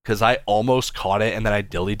 Because I almost caught it, and then I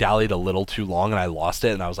dilly-dallied a little too long, and I lost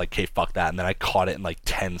it, and I was like, okay, fuck that. And then I caught it in, like,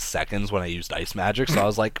 10 seconds when I used ice magic, so I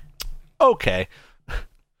was like, okay.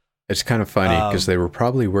 It's kind of funny, because they were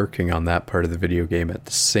probably working on that part of the video game at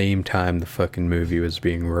the same time the fucking movie was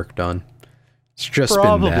being worked on. It's just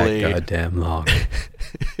been that goddamn long.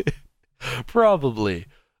 Probably.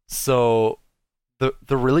 So,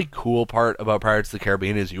 the really cool part about Pirates of the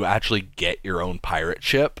Caribbean is you actually get your own pirate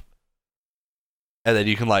ship. And then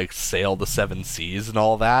you can, like, sail the seven seas and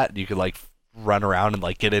all that. You can, like, run around and,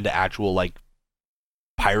 like, get into actual, like,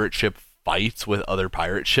 pirate ship fights with other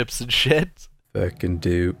pirate ships and shit. Fucking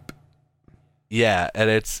dupe. Yeah, and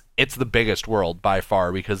it's the biggest world by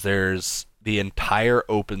far, because there's the entire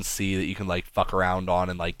open sea that you can, like, fuck around on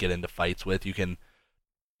and, like, get into fights with. You can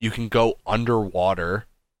go underwater.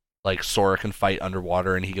 Like, Sora can fight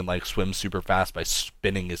underwater, and he can, like, swim super fast by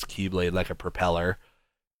spinning his Keyblade like a propeller.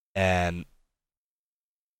 And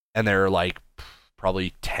there are, like,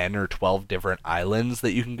 probably 10 or 12 different islands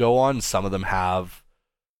that you can go on. Some of them have,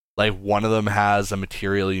 like, one of them has a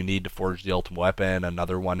material you need to forge the ultimate weapon.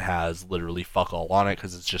 Another one has literally fuck all on it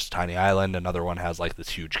because it's just a tiny island. Another one has, like, this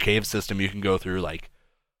huge cave system you can go through. Like,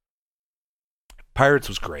 Pirates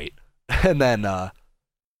was great. And then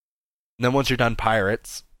once you're done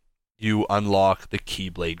Pirates, you unlock the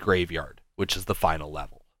Keyblade Graveyard, which is the final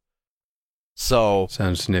level. So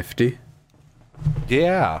sounds nifty.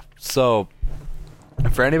 Yeah. So,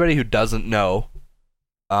 for anybody who doesn't know,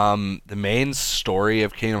 the main story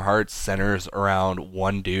of Kingdom Hearts centers around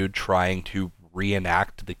one dude trying to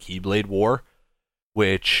reenact the Keyblade War,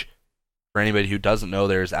 which, for anybody who doesn't know,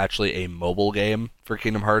 there's actually a mobile game for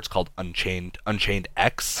Kingdom Hearts called Unchained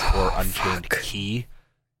X, or Unchained Key,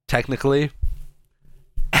 technically.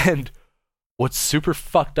 And what's super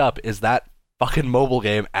fucked up is that fucking mobile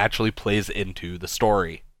game actually plays into the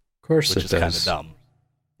story. Of course which it is does. kind of dumb.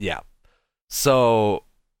 Yeah. So,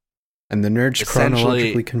 and the nerd's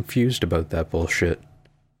chronologically confused about that bullshit.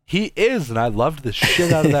 He is, and I loved the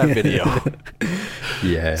shit out of that video.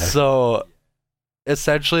 Yeah. So,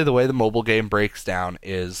 essentially, the way the mobile game breaks down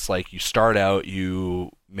is, like, you start out,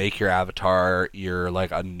 you make your avatar, you're,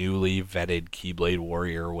 like, a newly vetted Keyblade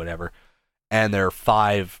warrior or whatever, and there are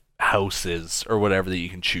 5 houses or whatever that you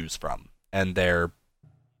can choose from. And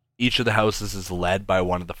each of the houses is led by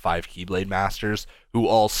one of the 5 Keyblade Masters, who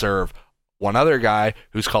all serve one other guy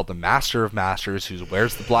who's called the Master of Masters, who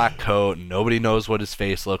wears the black coat, and nobody knows what his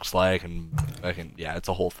face looks like, and yeah, it's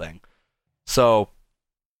a whole thing. So,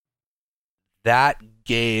 that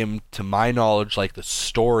game, to my knowledge, like, the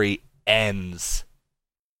story ends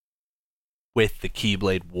with the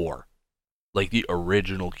Keyblade War. like the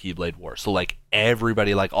original Keyblade War. So like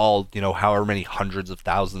everybody, like all, however many hundreds of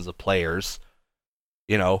thousands of players,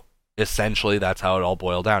 essentially that's how it all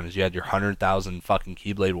boiled down. Is you had your 100,000 fucking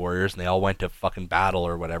Keyblade warriors, and they all went to fucking battle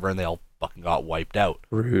or whatever, and they all fucking got wiped out.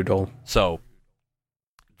 Brutal. So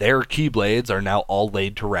their Keyblades are now all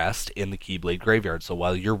laid to rest in the Keyblade graveyard. So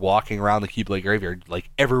while you're walking around the Keyblade graveyard, like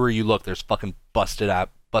everywhere you look, there's fucking busted ass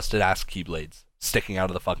Keyblades sticking out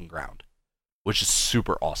of the fucking ground, which is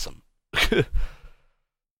super awesome.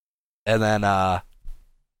 And then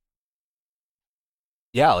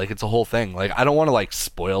yeah, like it's a whole thing. Like I don't want to like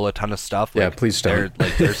spoil a ton of stuff. Like, yeah, please don't.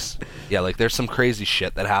 There's some crazy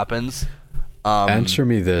shit that happens. Answer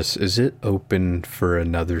me this: is it open for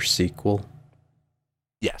another sequel?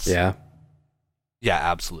 Yes. Yeah. Yeah,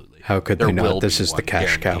 absolutely. How could There they will not? This be is the one,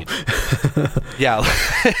 cash cow. Yeah,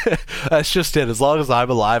 that's just it. As long as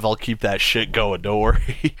I'm alive, I'll keep that shit going. Don't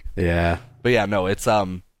worry. Yeah. But yeah, no, it's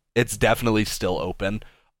definitely still open.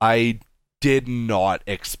 I did not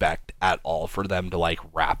expect at all for them to like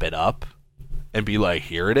wrap it up and be like,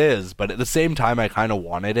 here it is. But at the same time, I kind of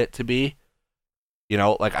wanted it to be,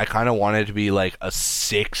 like I kind of wanted it to be like a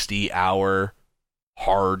 60-hour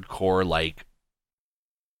hardcore, like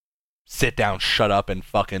sit down, shut up, and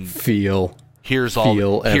fucking here's all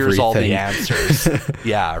the answers.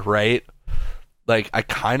 Yeah, right. Like I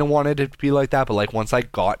kind of wanted it to be like that, but like once I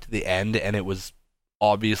got to the end and it was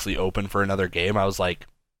obviously open for another game, I was like,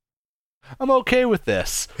 I'm okay with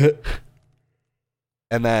this.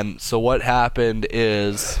 And then so what happened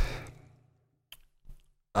is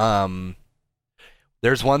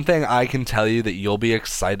there's one thing I can tell you that you'll be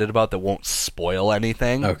excited about that won't spoil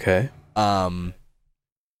anything. Okay.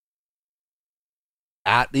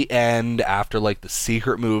 At the end, after like the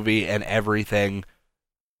secret movie and everything,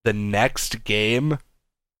 the next game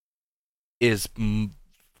is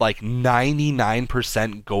like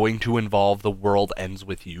 99% going to involve The World Ends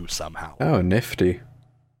With You somehow. Oh, nifty.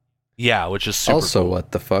 Yeah, which is super also cool.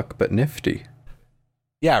 What the fuck, but nifty.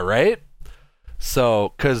 Yeah, right?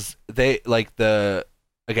 So, because they, like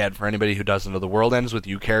again, for anybody who doesn't know, The World Ends With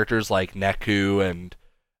You characters like Neku and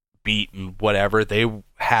Beat and whatever, they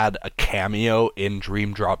had a cameo in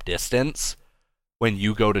Dream Drop Distance when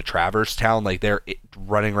you go to Traverse Town. Like they're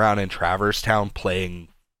running around in Traverse Town playing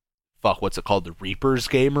what's it called, the Reapers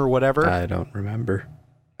game or whatever. I don't remember.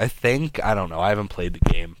 I don't know, I haven't played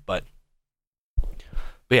the game, but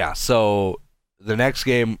yeah, so the next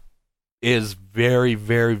game is very,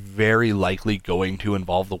 very, very likely going to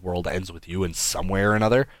involve The World Ends With You in some way or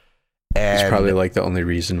another. And it's probably like the only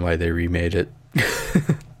reason why they remade it.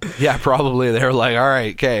 Yeah, probably. They're like, all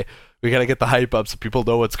right, okay, we got to get the hype up so people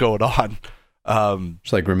know what's going on.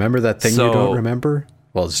 It's like, remember that thing you don't remember?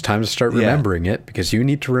 Well, it's time to start remembering it because you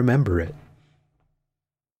need to remember it.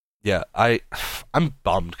 Yeah, I'm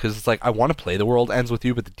bummed because it's like I want to play The World Ends With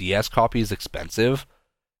You, but the DS copy is expensive,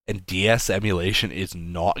 and DS emulation is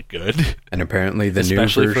not good. And apparently the new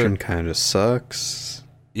version kind of sucks.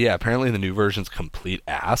 Yeah, apparently the new version's complete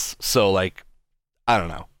ass. So, like, I don't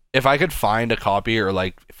know. If I could find a copy or,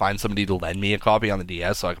 like, find somebody to lend me a copy on the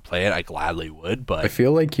DS so I could play it, I gladly would, but... I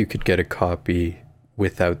feel like you could get a copy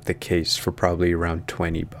without the case for probably around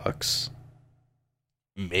 $20.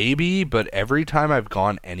 Maybe, but every time I've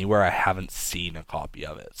gone anywhere, I haven't seen a copy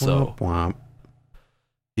of it, so... Womp womp.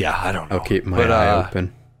 Yeah, I don't know. I'll keep my eye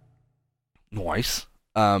open. Nice.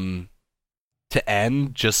 To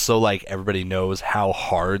end, just so, like, everybody knows how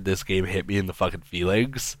hard this game hit me in the fucking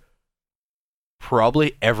feelings...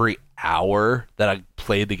 Probably every hour that I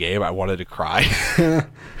played the game, I wanted to cry.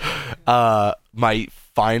 My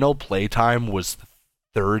final playtime was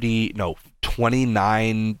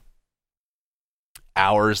 29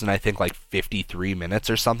 hours and I think like 53 minutes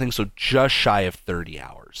or something, so just shy of 30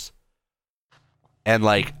 hours. And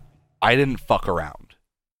like, I didn't fuck around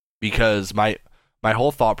because my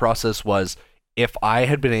whole thought process was if I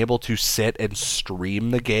had been able to sit and stream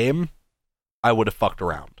the game, I would have fucked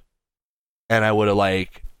around. And I would have,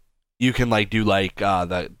 like, you can, like, do, like,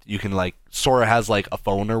 Sora has, like, a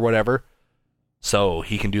phone or whatever. So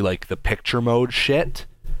he can do, like, the picture mode shit.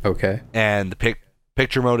 Okay. And the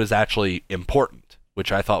picture mode is actually important,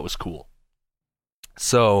 which I thought was cool.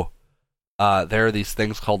 So there are these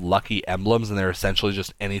things called lucky emblems, and they're essentially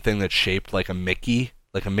just anything that's shaped like a Mickey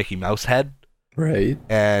Mouse head. Right.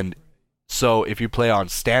 And so if you play on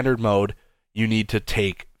standard mode, you need to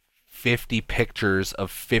take 50 pictures of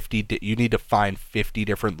 50 you need to find 50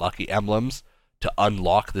 different lucky emblems to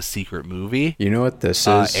unlock the secret movie. You know what this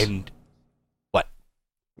is? And what?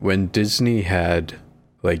 When Disney had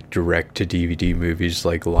like direct to DVD movies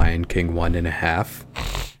like Lion King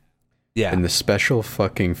 1.5. Yeah. And the special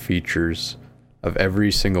fucking features of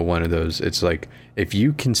every single one of those. It's like, if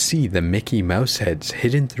you can see the Mickey Mouse heads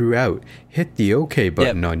hidden throughout, hit the OK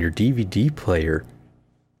button on your DVD player.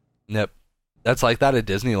 Yep. That's like that at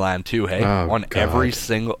Disneyland too, hey? Oh, every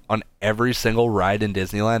single ride in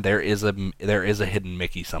Disneyland, there is a hidden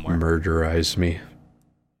Mickey somewhere. Murderize me.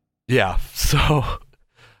 Yeah. So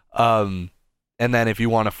and then if you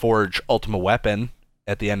want to forge Ultimate Weapon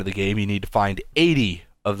at the end of the game, you need to find 80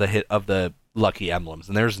 of the lucky emblems,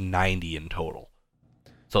 and there's 90 in total.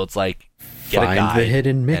 So it's like, get Find a guy the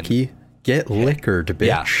hidden Mickey, get liquored,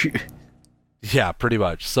 bitch. Yeah, pretty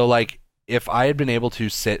much. So like, if I had been able to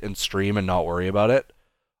sit and stream and not worry about it,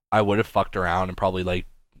 I would have fucked around and probably like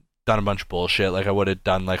done a bunch of bullshit. Like I would have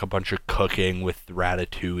done like a bunch of cooking with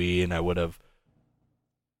Ratatouille, and I would have,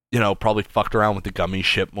 probably fucked around with the gummy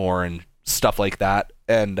ship more and stuff like that.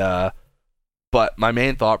 And but my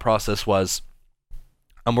main thought process was,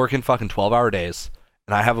 I'm working fucking 12-hour days,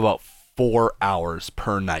 and I have about 4 hours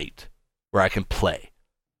per night where I can play.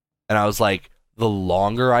 And I was like, the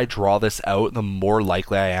longer I draw this out, the more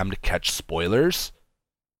likely I am to catch spoilers.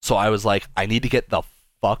 So I was like, I need to get the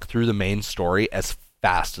fuck through the main story as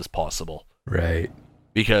fast as possible. Right.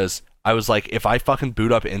 Because I was like, if I fucking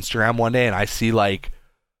boot up Instagram one day and I see like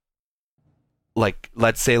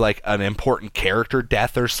let's say like an important character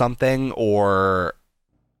death or something, or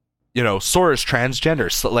Sora's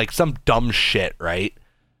transgender, so like some dumb shit, right?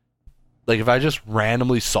 Like if I just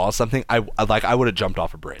randomly saw something, I would have jumped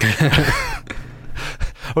off a bridge. I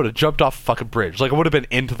would have jumped off a fucking bridge. Like I would have been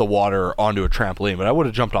into the water or onto a trampoline, but I would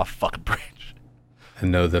have jumped off a fucking bridge. I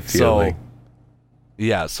know the feeling.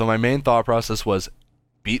 So my main thought process was,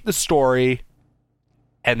 beat the story,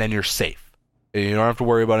 and then you're safe. And you don't have to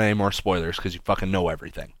worry about any more spoilers because you fucking know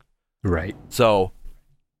everything. Right. So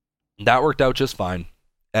that worked out just fine.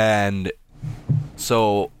 And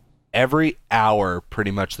so every hour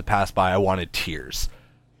pretty much that passed by, I wanted tears.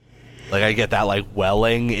 Like I get that like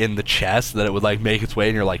welling in the chest that it would like make its way,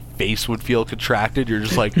 and your like face would feel contracted. You're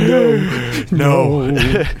just like, no.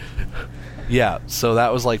 Yeah, so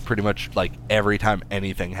that was like pretty much like every time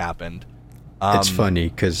anything happened. It's funny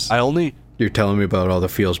because you're telling me about all the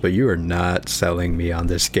feels, but you are not selling me on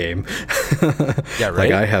this game. Yeah, right.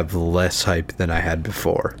 Like I have less hype than I had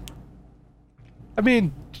before. I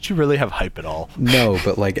mean, did you really have hype at all? No,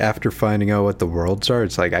 but like after finding out what the worlds are,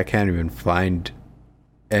 it's like I can't even find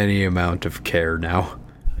any amount of care now.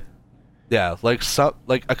 Yeah, like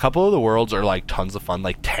a couple of the worlds are like tons of fun,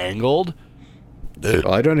 like Tangled.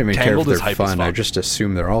 Well, I don't even care if Tangled is they're hype as fun. I fuck. just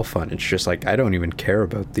assume they're all fun. It's just like I don't even care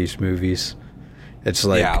about these movies. It's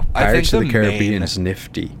like Yeah, I Pirates of think the the Caribbean main- is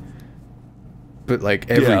nifty. But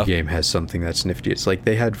like every Yeah. game has something that's nifty. It's like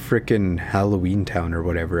they had frickin' Halloween Town or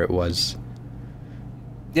whatever it was.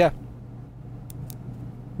 Yeah.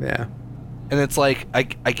 Yeah. And it's like, I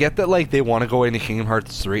get that like they want to go into Kingdom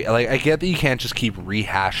Hearts 3. Like I get that you can't just keep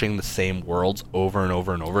rehashing the same worlds over and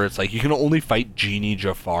over and over. It's like you can only fight Genie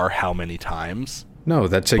Jafar how many times? No,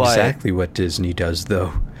 that's But- exactly what Disney does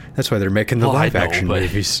though. That's why they're making the Well, I live know, action but-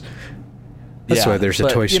 movies. That's Yeah, why there's a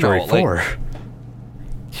but, Toy Story like, 4.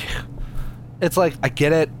 It's like, I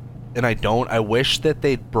get it, and I don't. I wish that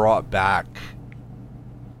they'd brought back...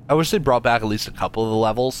 I wish they'd brought back at least a couple of the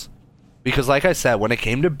levels. Because like I said, when it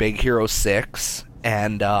came to Big Hero 6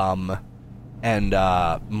 and Monsters,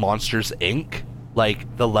 Inc.,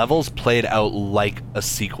 like, the levels played out like a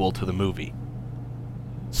sequel to the movie.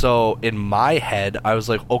 So, in my head, I was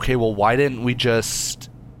like, okay, well, why didn't we just...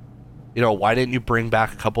 why didn't you bring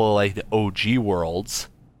back a couple of, like, the OG worlds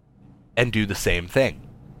and do the same thing?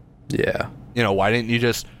 Yeah. Why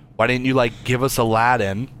didn't you like give us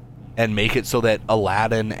Aladdin and make it so that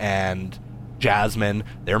Aladdin and Jasmine,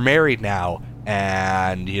 they're married now,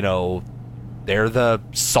 and they're the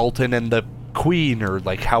Sultan and the Queen, or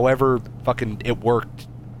like however fucking it worked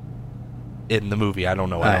in the movie. I don't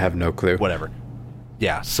know. I have no clue. Whatever.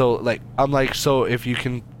 Yeah, so like I'm like, so if you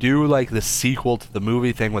can do like the sequel to the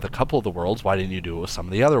movie thing with a couple of the worlds, why didn't you do it with some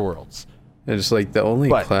of the other worlds? It's like the only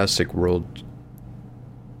But- classic world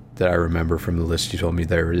that I remember from the list you told me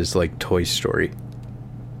there is like Toy Story.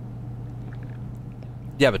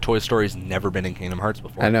 Yeah, but Toy Story's never been in Kingdom Hearts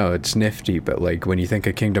before. I know, it's nifty, but like when you think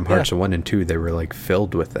of Kingdom Hearts Yeah. 1 and 2, they were like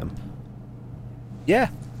filled with them. Yeah.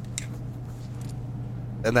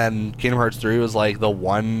 And then Kingdom Hearts 3 was like the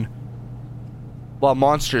one... Well,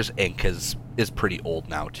 Monsters, Inc. is pretty old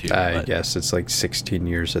now, too. I but- guess it's like 16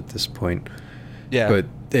 years at this point. Yeah. But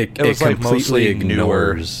it was, like, completely mostly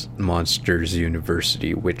ignores Monsters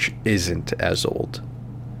University, which isn't as old.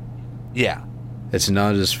 Yeah. It's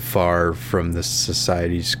not as far from the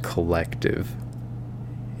Society's collective,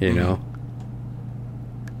 you Mhm. know?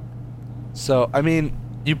 So, I mean,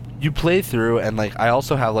 you play through, and like I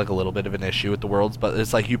also have like a little bit of an issue with the worlds, but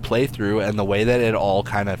it's like you play through and the way that it all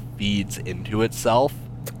kind of feeds into itself,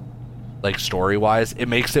 like story wise, it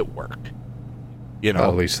makes it work. You know,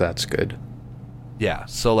 At least that's good. yeah.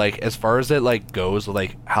 So like as far as it like goes with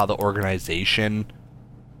like how the organization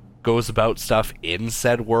goes about stuff in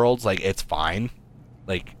said worlds, like it's fine.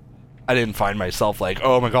 Like I didn't find myself like,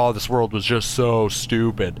 oh my god, this world was just so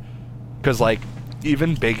stupid, because like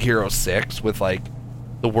even Big Hero 6 with like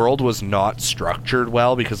the world was not structured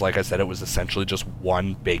well, because like I said, it was essentially just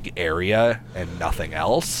one big area and nothing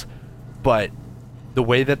else. But the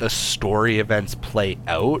way that the story events play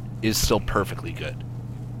out is still perfectly good,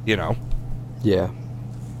 you know? Yeah.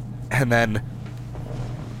 And then,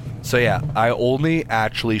 so yeah, I only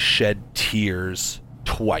actually shed tears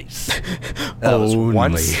twice. That was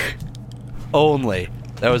once. Only.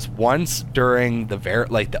 That was once during the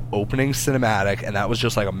the opening cinematic, and that was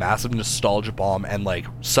just like a massive nostalgia bomb and like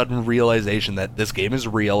sudden realization that this game is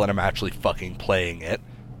real and I'm actually fucking playing it.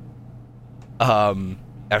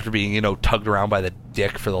 After being, you know, tugged around by the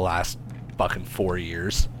dick for the last fucking 4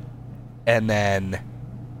 years. And then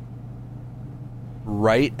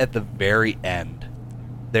right at the very end,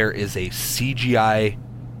 there is a CGI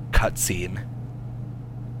cutscene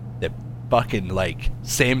that fucking, like,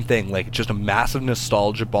 same thing, like, just a massive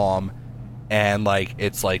nostalgia bomb, and, like,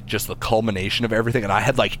 it's, like, just the culmination of everything, and I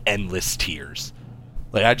had, like, endless tears.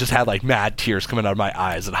 Like, I just had, like, mad tears coming out of my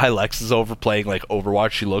eyes, and Hylex is over playing, like,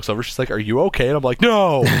 Overwatch. She looks over, she's like, are you okay? And I'm like,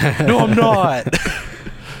 no, I'm not.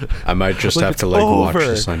 I might just Like, have to, it's like, watch over.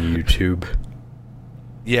 this on YouTube.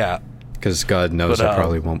 Yeah. Because God knows But, I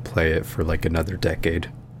probably won't play it for, like, another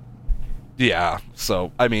decade. Yeah,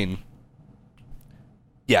 so, I mean,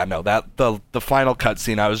 yeah, no, that, the final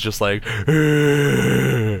cutscene, I was just like,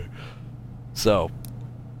 so,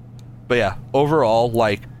 but yeah, overall,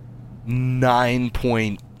 like,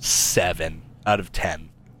 9.7 out of 10.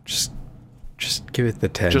 Just give it the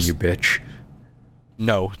 10, Just- you bitch.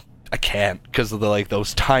 No, I can't, because of the, like,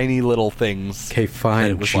 those tiny little things. Okay, And fine,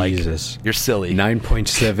 it was like, Jesus. you're silly.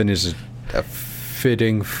 9.7 is a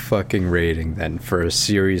fitting fucking rating, then, for a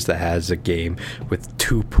series that has a game with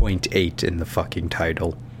 2.8 in the fucking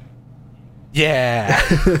title. Yeah.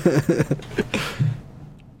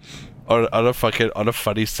 on a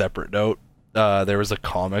funny separate note, there was a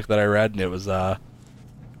comic that I read, and it was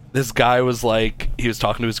this guy was like, he was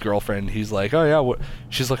talking to his girlfriend. He's like, oh yeah,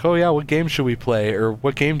 she's like, oh yeah, what game should we play, or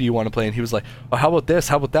what game do you want to play? And he was like, oh, how about this,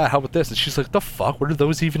 how about that, how about this? And she's like, the fuck, what are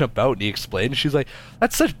those even about? And he explained, and she's like,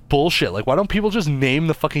 that's such bullshit. Like, why don't people just name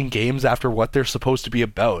the fucking games after what they're supposed to be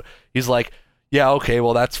about? He's like, yeah, okay,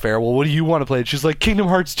 well, that's fair. Well, what do you want to play? And she's like, Kingdom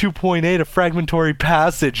Hearts 2.8, A Fragmentary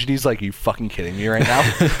Passage. And he's like, are you fucking kidding me right now?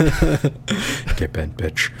 Get bent,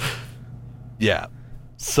 bitch. Yeah.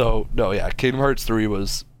 So, no, yeah, Kingdom Hearts 3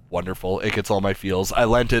 was wonderful. It gets all my feels. I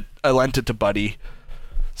lent it to Buddy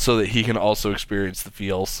so that he can also experience the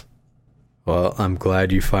feels. Well, I'm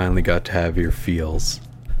glad you finally got to have your feels.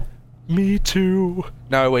 Me too.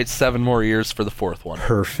 Now I wait 7 more years for the 4th one.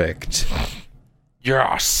 Perfect.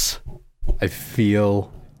 Yes. I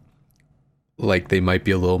feel like they might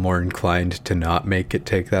be a little more inclined to not make it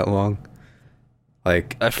take that long.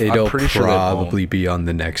 Like, I'm it'll pretty sure they won't. probably be on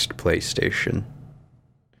the next PlayStation.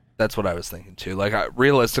 That's what I was thinking too. Like,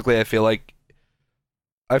 realistically, I feel like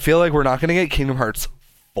we're not gonna get Kingdom Hearts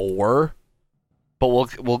 4, but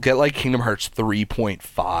we'll get like Kingdom Hearts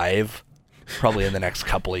 3.5 probably in the next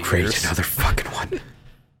couple of Great, years. another fucking one.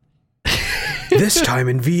 This time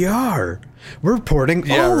in VR. We're porting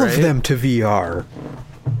Yeah, all right? of them to VR.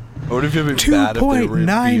 What if it would be bad if they were in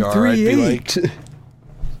VR? I'd be like, 2.938.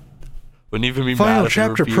 wouldn't even be Final mad if they were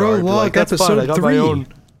chapter VR. I'd be prologue, like, that's fine. episode I got 3.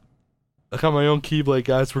 I got my own Keyblade,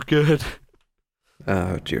 guys. We're good.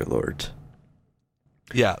 Oh, dear Lord.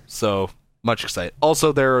 Yeah, so much excited.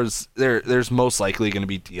 Also, there's most likely going to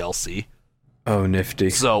be DLC, Oh, nifty.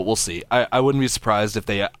 so we'll see. I wouldn't be surprised if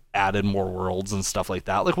they added more worlds and stuff like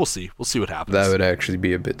that. Like, we'll see what happens. That would actually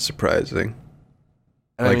be a bit surprising.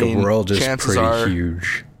 And Like, I mean, a world is chances pretty are,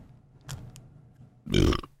 huge.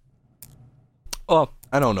 Well,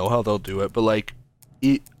 I don't know how they'll do it, but like,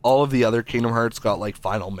 all of the other Kingdom Hearts got like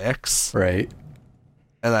Final Mix, Right.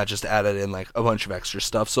 and that just added in like a bunch of extra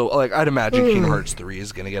stuff. So like, I'd imagine Kingdom Hearts 3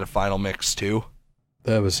 is gonna get a Final Mix too.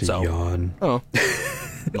 That was a So- yawn. Oh,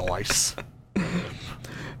 nice.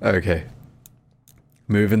 Okay.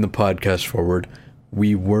 Moving the podcast forward.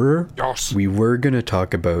 We were Yes. going to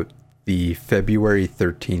talk about the February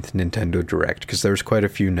 13th Nintendo Direct, because there's quite a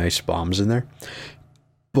few nice bombs in there.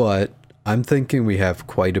 But I'm thinking we have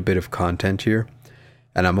quite a bit of content here,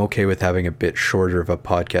 and I'm okay with having a bit shorter of a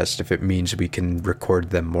podcast if it means we can record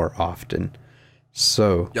them more often.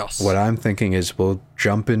 So, Yes. what I'm thinking is we'll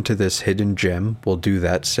jump into this hidden gem. We'll do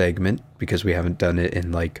that segment because we haven't done it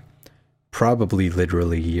in like probably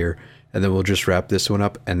literally a year. And then we'll just wrap this one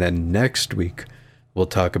up. And then next week, we'll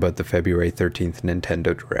talk about the February 13th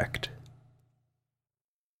Nintendo Direct.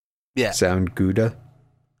 Yeah. Sound good?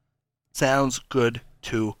 Sounds good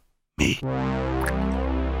to me.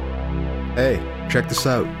 Hey, check this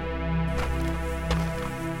out.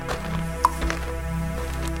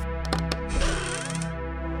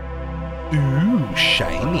 Ooh,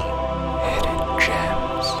 shiny. Hidden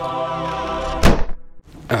gems.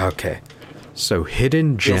 Okay, so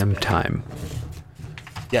hidden gem time.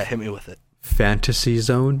 Yeah, hit me with it. Fantasy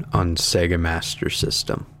Zone on Sega Master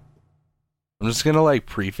System. I'm just gonna like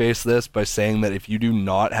preface this by saying that if you do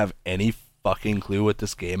not have any fucking clue what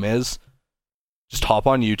this game is, just hop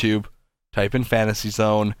on YouTube, type in Fantasy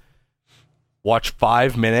Zone, watch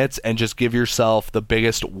 5 minutes, and just give yourself the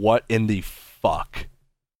biggest what in the fuck.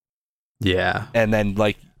 Yeah. And then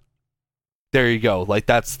like there you go. Like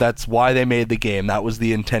that's why they made the game. That was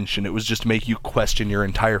the intention. It was just to make you question your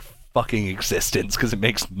entire fucking existence because it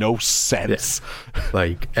makes no sense. Yeah.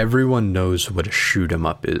 Like everyone knows what a shoot 'em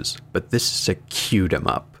up is, but this is a cute 'em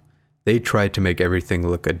up. They tried to make everything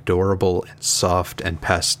look adorable and soft and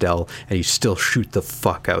pastel, and you still shoot the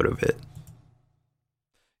fuck out of it.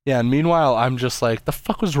 Yeah, and meanwhile I'm just like, the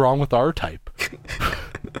fuck was wrong with R-Type?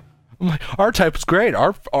 I'm like, R-Type was great.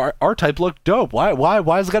 R-Type looked dope.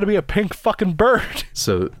 Why is it gotta be a pink fucking bird?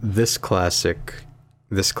 So this classic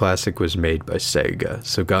was made by Sega,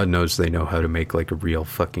 so God knows they know how to make like a real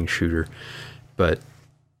fucking shooter. But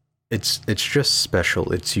it's just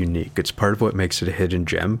special. It's unique. It's part of what makes it a hidden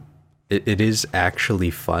gem. It is actually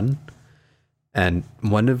fun. And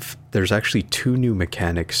there's actually 2 new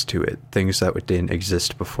mechanics to it, things that didn't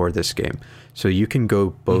exist before this game. So you can go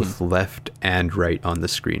both left and right on the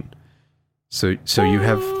screen. So you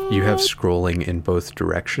have scrolling in both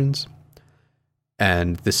directions.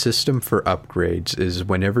 And the system for upgrades is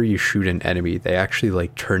whenever you shoot an enemy, they actually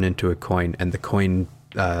like turn into a coin, and the coin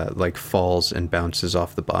like falls and bounces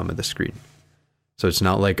off the bottom of the screen. So it's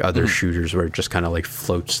not like other shooters where it just kind of like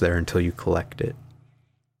floats there until you collect it.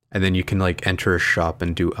 And then you can like enter a shop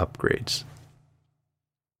and do upgrades.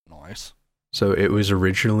 Nice. So it was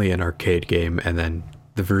originally an arcade game, and then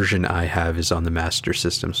the version I have is on the Master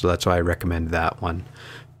System, so that's why I recommend that one.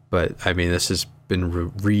 But I mean, this has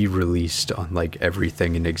been re-released on like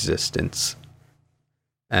everything in existence,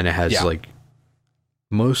 and it has like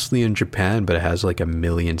mostly in Japan, but it has like 1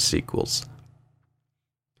 million sequels.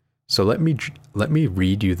 So let me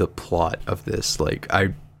read you the plot of this. Like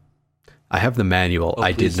I have the manual.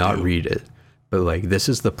 I did not read it, but like this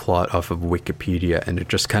is the plot off of Wikipedia, and it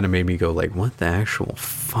just kind of made me go like, what the actual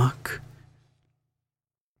fuck?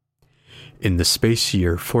 In the space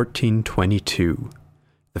year 1422,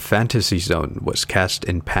 the Fantasy Zone was cast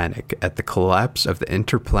in panic at the collapse of the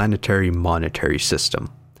interplanetary monetary system.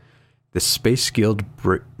 The Space Guild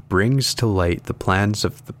brings to light the plans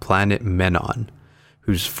of the planet Menon,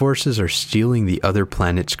 whose forces are stealing the other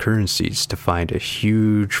planet's currencies to find a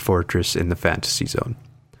huge fortress in the Fantasy Zone.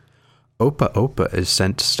 Opa Opa is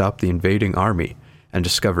sent to stop the invading army and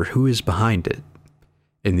discover who is behind it.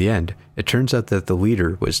 In the end, it turns out that the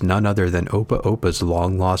leader was none other than Opa Opa's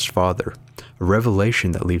long-lost father, a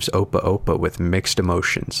revelation that leaves Opa Opa with mixed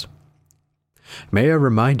emotions. May I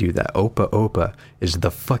remind you that Opa Opa is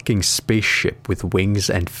the fucking spaceship with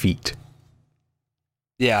wings and feet.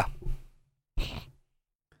 Yeah.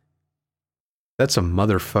 That's a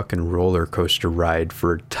motherfucking roller coaster ride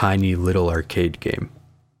for a tiny little arcade game.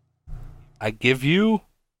 I give you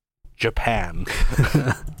Japan.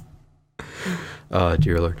 Oh,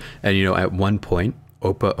 dear Lord. And you know, at one point,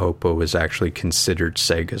 Opa Opa was actually considered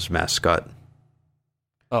Sega's mascot.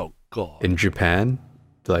 Oh god. In Japan,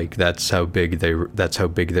 like that's how big they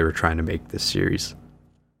were trying to make this series.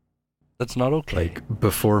 That's not okay. Like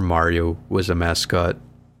before Mario was a mascot,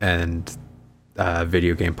 and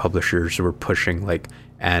video game publishers were pushing like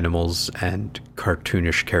animals and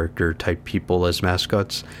cartoonish character type people as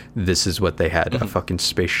mascots. This is what they had, a fucking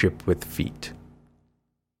spaceship with feet.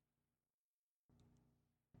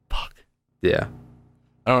 Fuck. Yeah.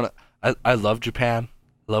 I don't know. I love Japan.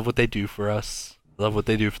 I love what they do for us. I love what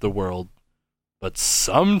they do for the world. But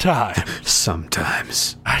sometimes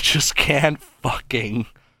I just cannot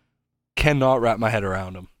wrap my head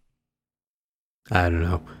around them. I don't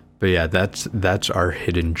know. But yeah, that's our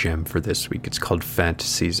hidden gem for this week. It's called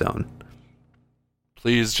Fantasy Zone.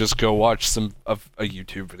 Please just go watch a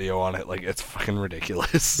YouTube video on it. Like, it's fucking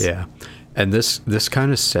ridiculous. Yeah. And this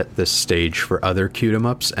kind of set the stage for other cute 'em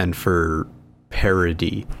ups and for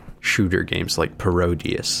parody shooter games like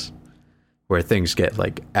Parodius, where things get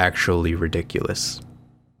like actually ridiculous.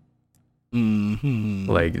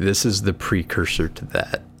 Like this is the precursor to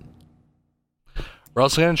that. We're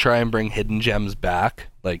also gonna try and bring Hidden Gems back.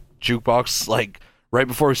 Like Jukebox, like right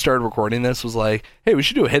before we started recording this, was like, "Hey, we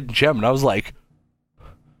should do a Hidden Gem," and I was like,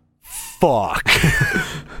 "Fuck."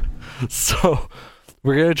 So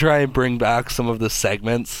we're gonna try and bring back some of the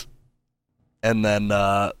segments, and then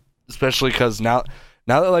especially because now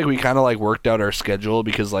that like we kind of like worked out our schedule,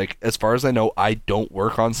 because like as far as I know, I don't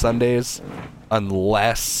work on Sundays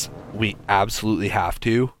unless we absolutely have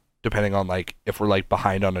to, depending on like if we're like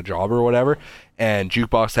behind on a job or whatever. And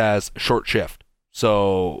Jukebox has short shift,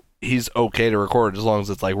 so he's okay to record as long as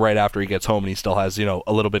it's like right after he gets home and he still has, you know,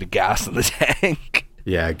 a little bit of gas in the tank.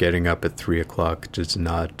 Yeah, getting up at 3 o'clock does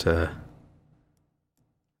not.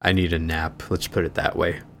 I need a nap. Let's put it that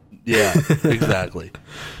way. Yeah, exactly.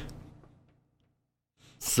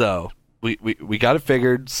 So we got it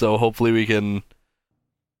figured. So hopefully we can.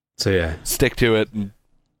 So yeah, stick to it and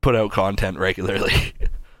put out content regularly.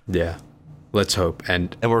 Yeah, let's hope.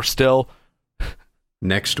 And we're still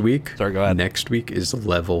next week. Sorry, go ahead. Next week is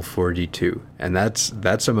level 42, and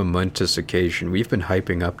that's a momentous occasion. We've been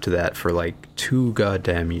hyping up to that for like 2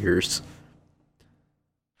 goddamn years,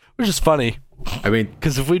 which is funny. I mean,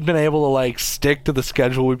 because if we'd been able to like stick to the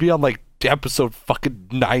schedule, we'd be on like episode fucking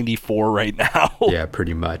 94 right now. Yeah,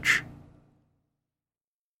 pretty much.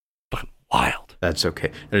 Fucking wild. That's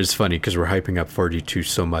okay. And it's funny because we're hyping up 42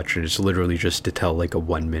 so much, and it's literally just to tell like a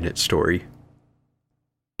 1-minute story.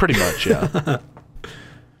 Pretty much, yeah.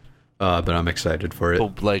 But I'm excited for it.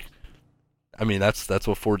 But, like, I mean, that's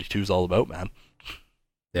what 42 is all about, man.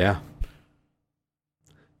 Yeah.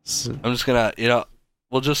 I'm just gonna, you know,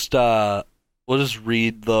 we'll just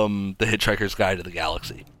read them the Hitchhiker's Guide to the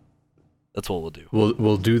Galaxy. That's what we'll do.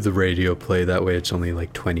 We'll do the radio play. That way, it's only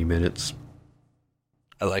like 20 minutes.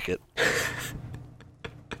 I like it.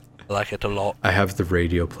 I like it a lot. I have the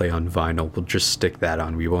radio play on vinyl. We'll just stick that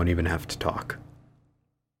on. We won't even have to talk.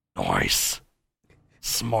 Nice.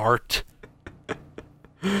 Smart.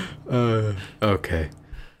 Okay.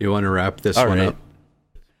 You want to wrap this All one right. up?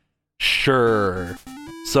 Sure.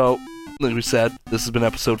 So, like we said, this has been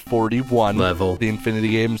episode 41. Level. The Infinity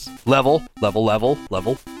Games. Level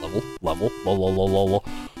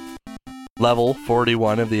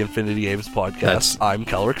 41 of the Infinity Games podcast. I'm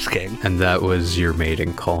Kelrix King. And that was your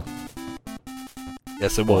mating call.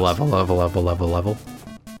 Yes, it was. Level.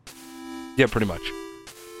 Yeah, pretty much.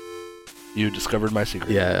 You discovered my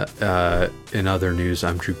secret. Yeah, in other news,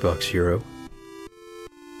 I'm Jukebox Hero.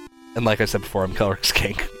 And like I said before, I'm Kelrix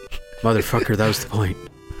King. Motherfucker, that was the point.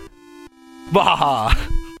 Bah!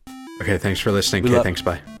 Okay, thanks for listening. Okay, thanks,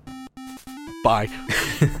 bye. Bye.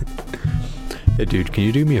 Hey, dude, can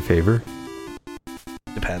you do me a favor?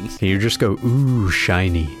 Depends. Can you just go, ooh,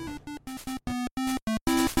 shiny?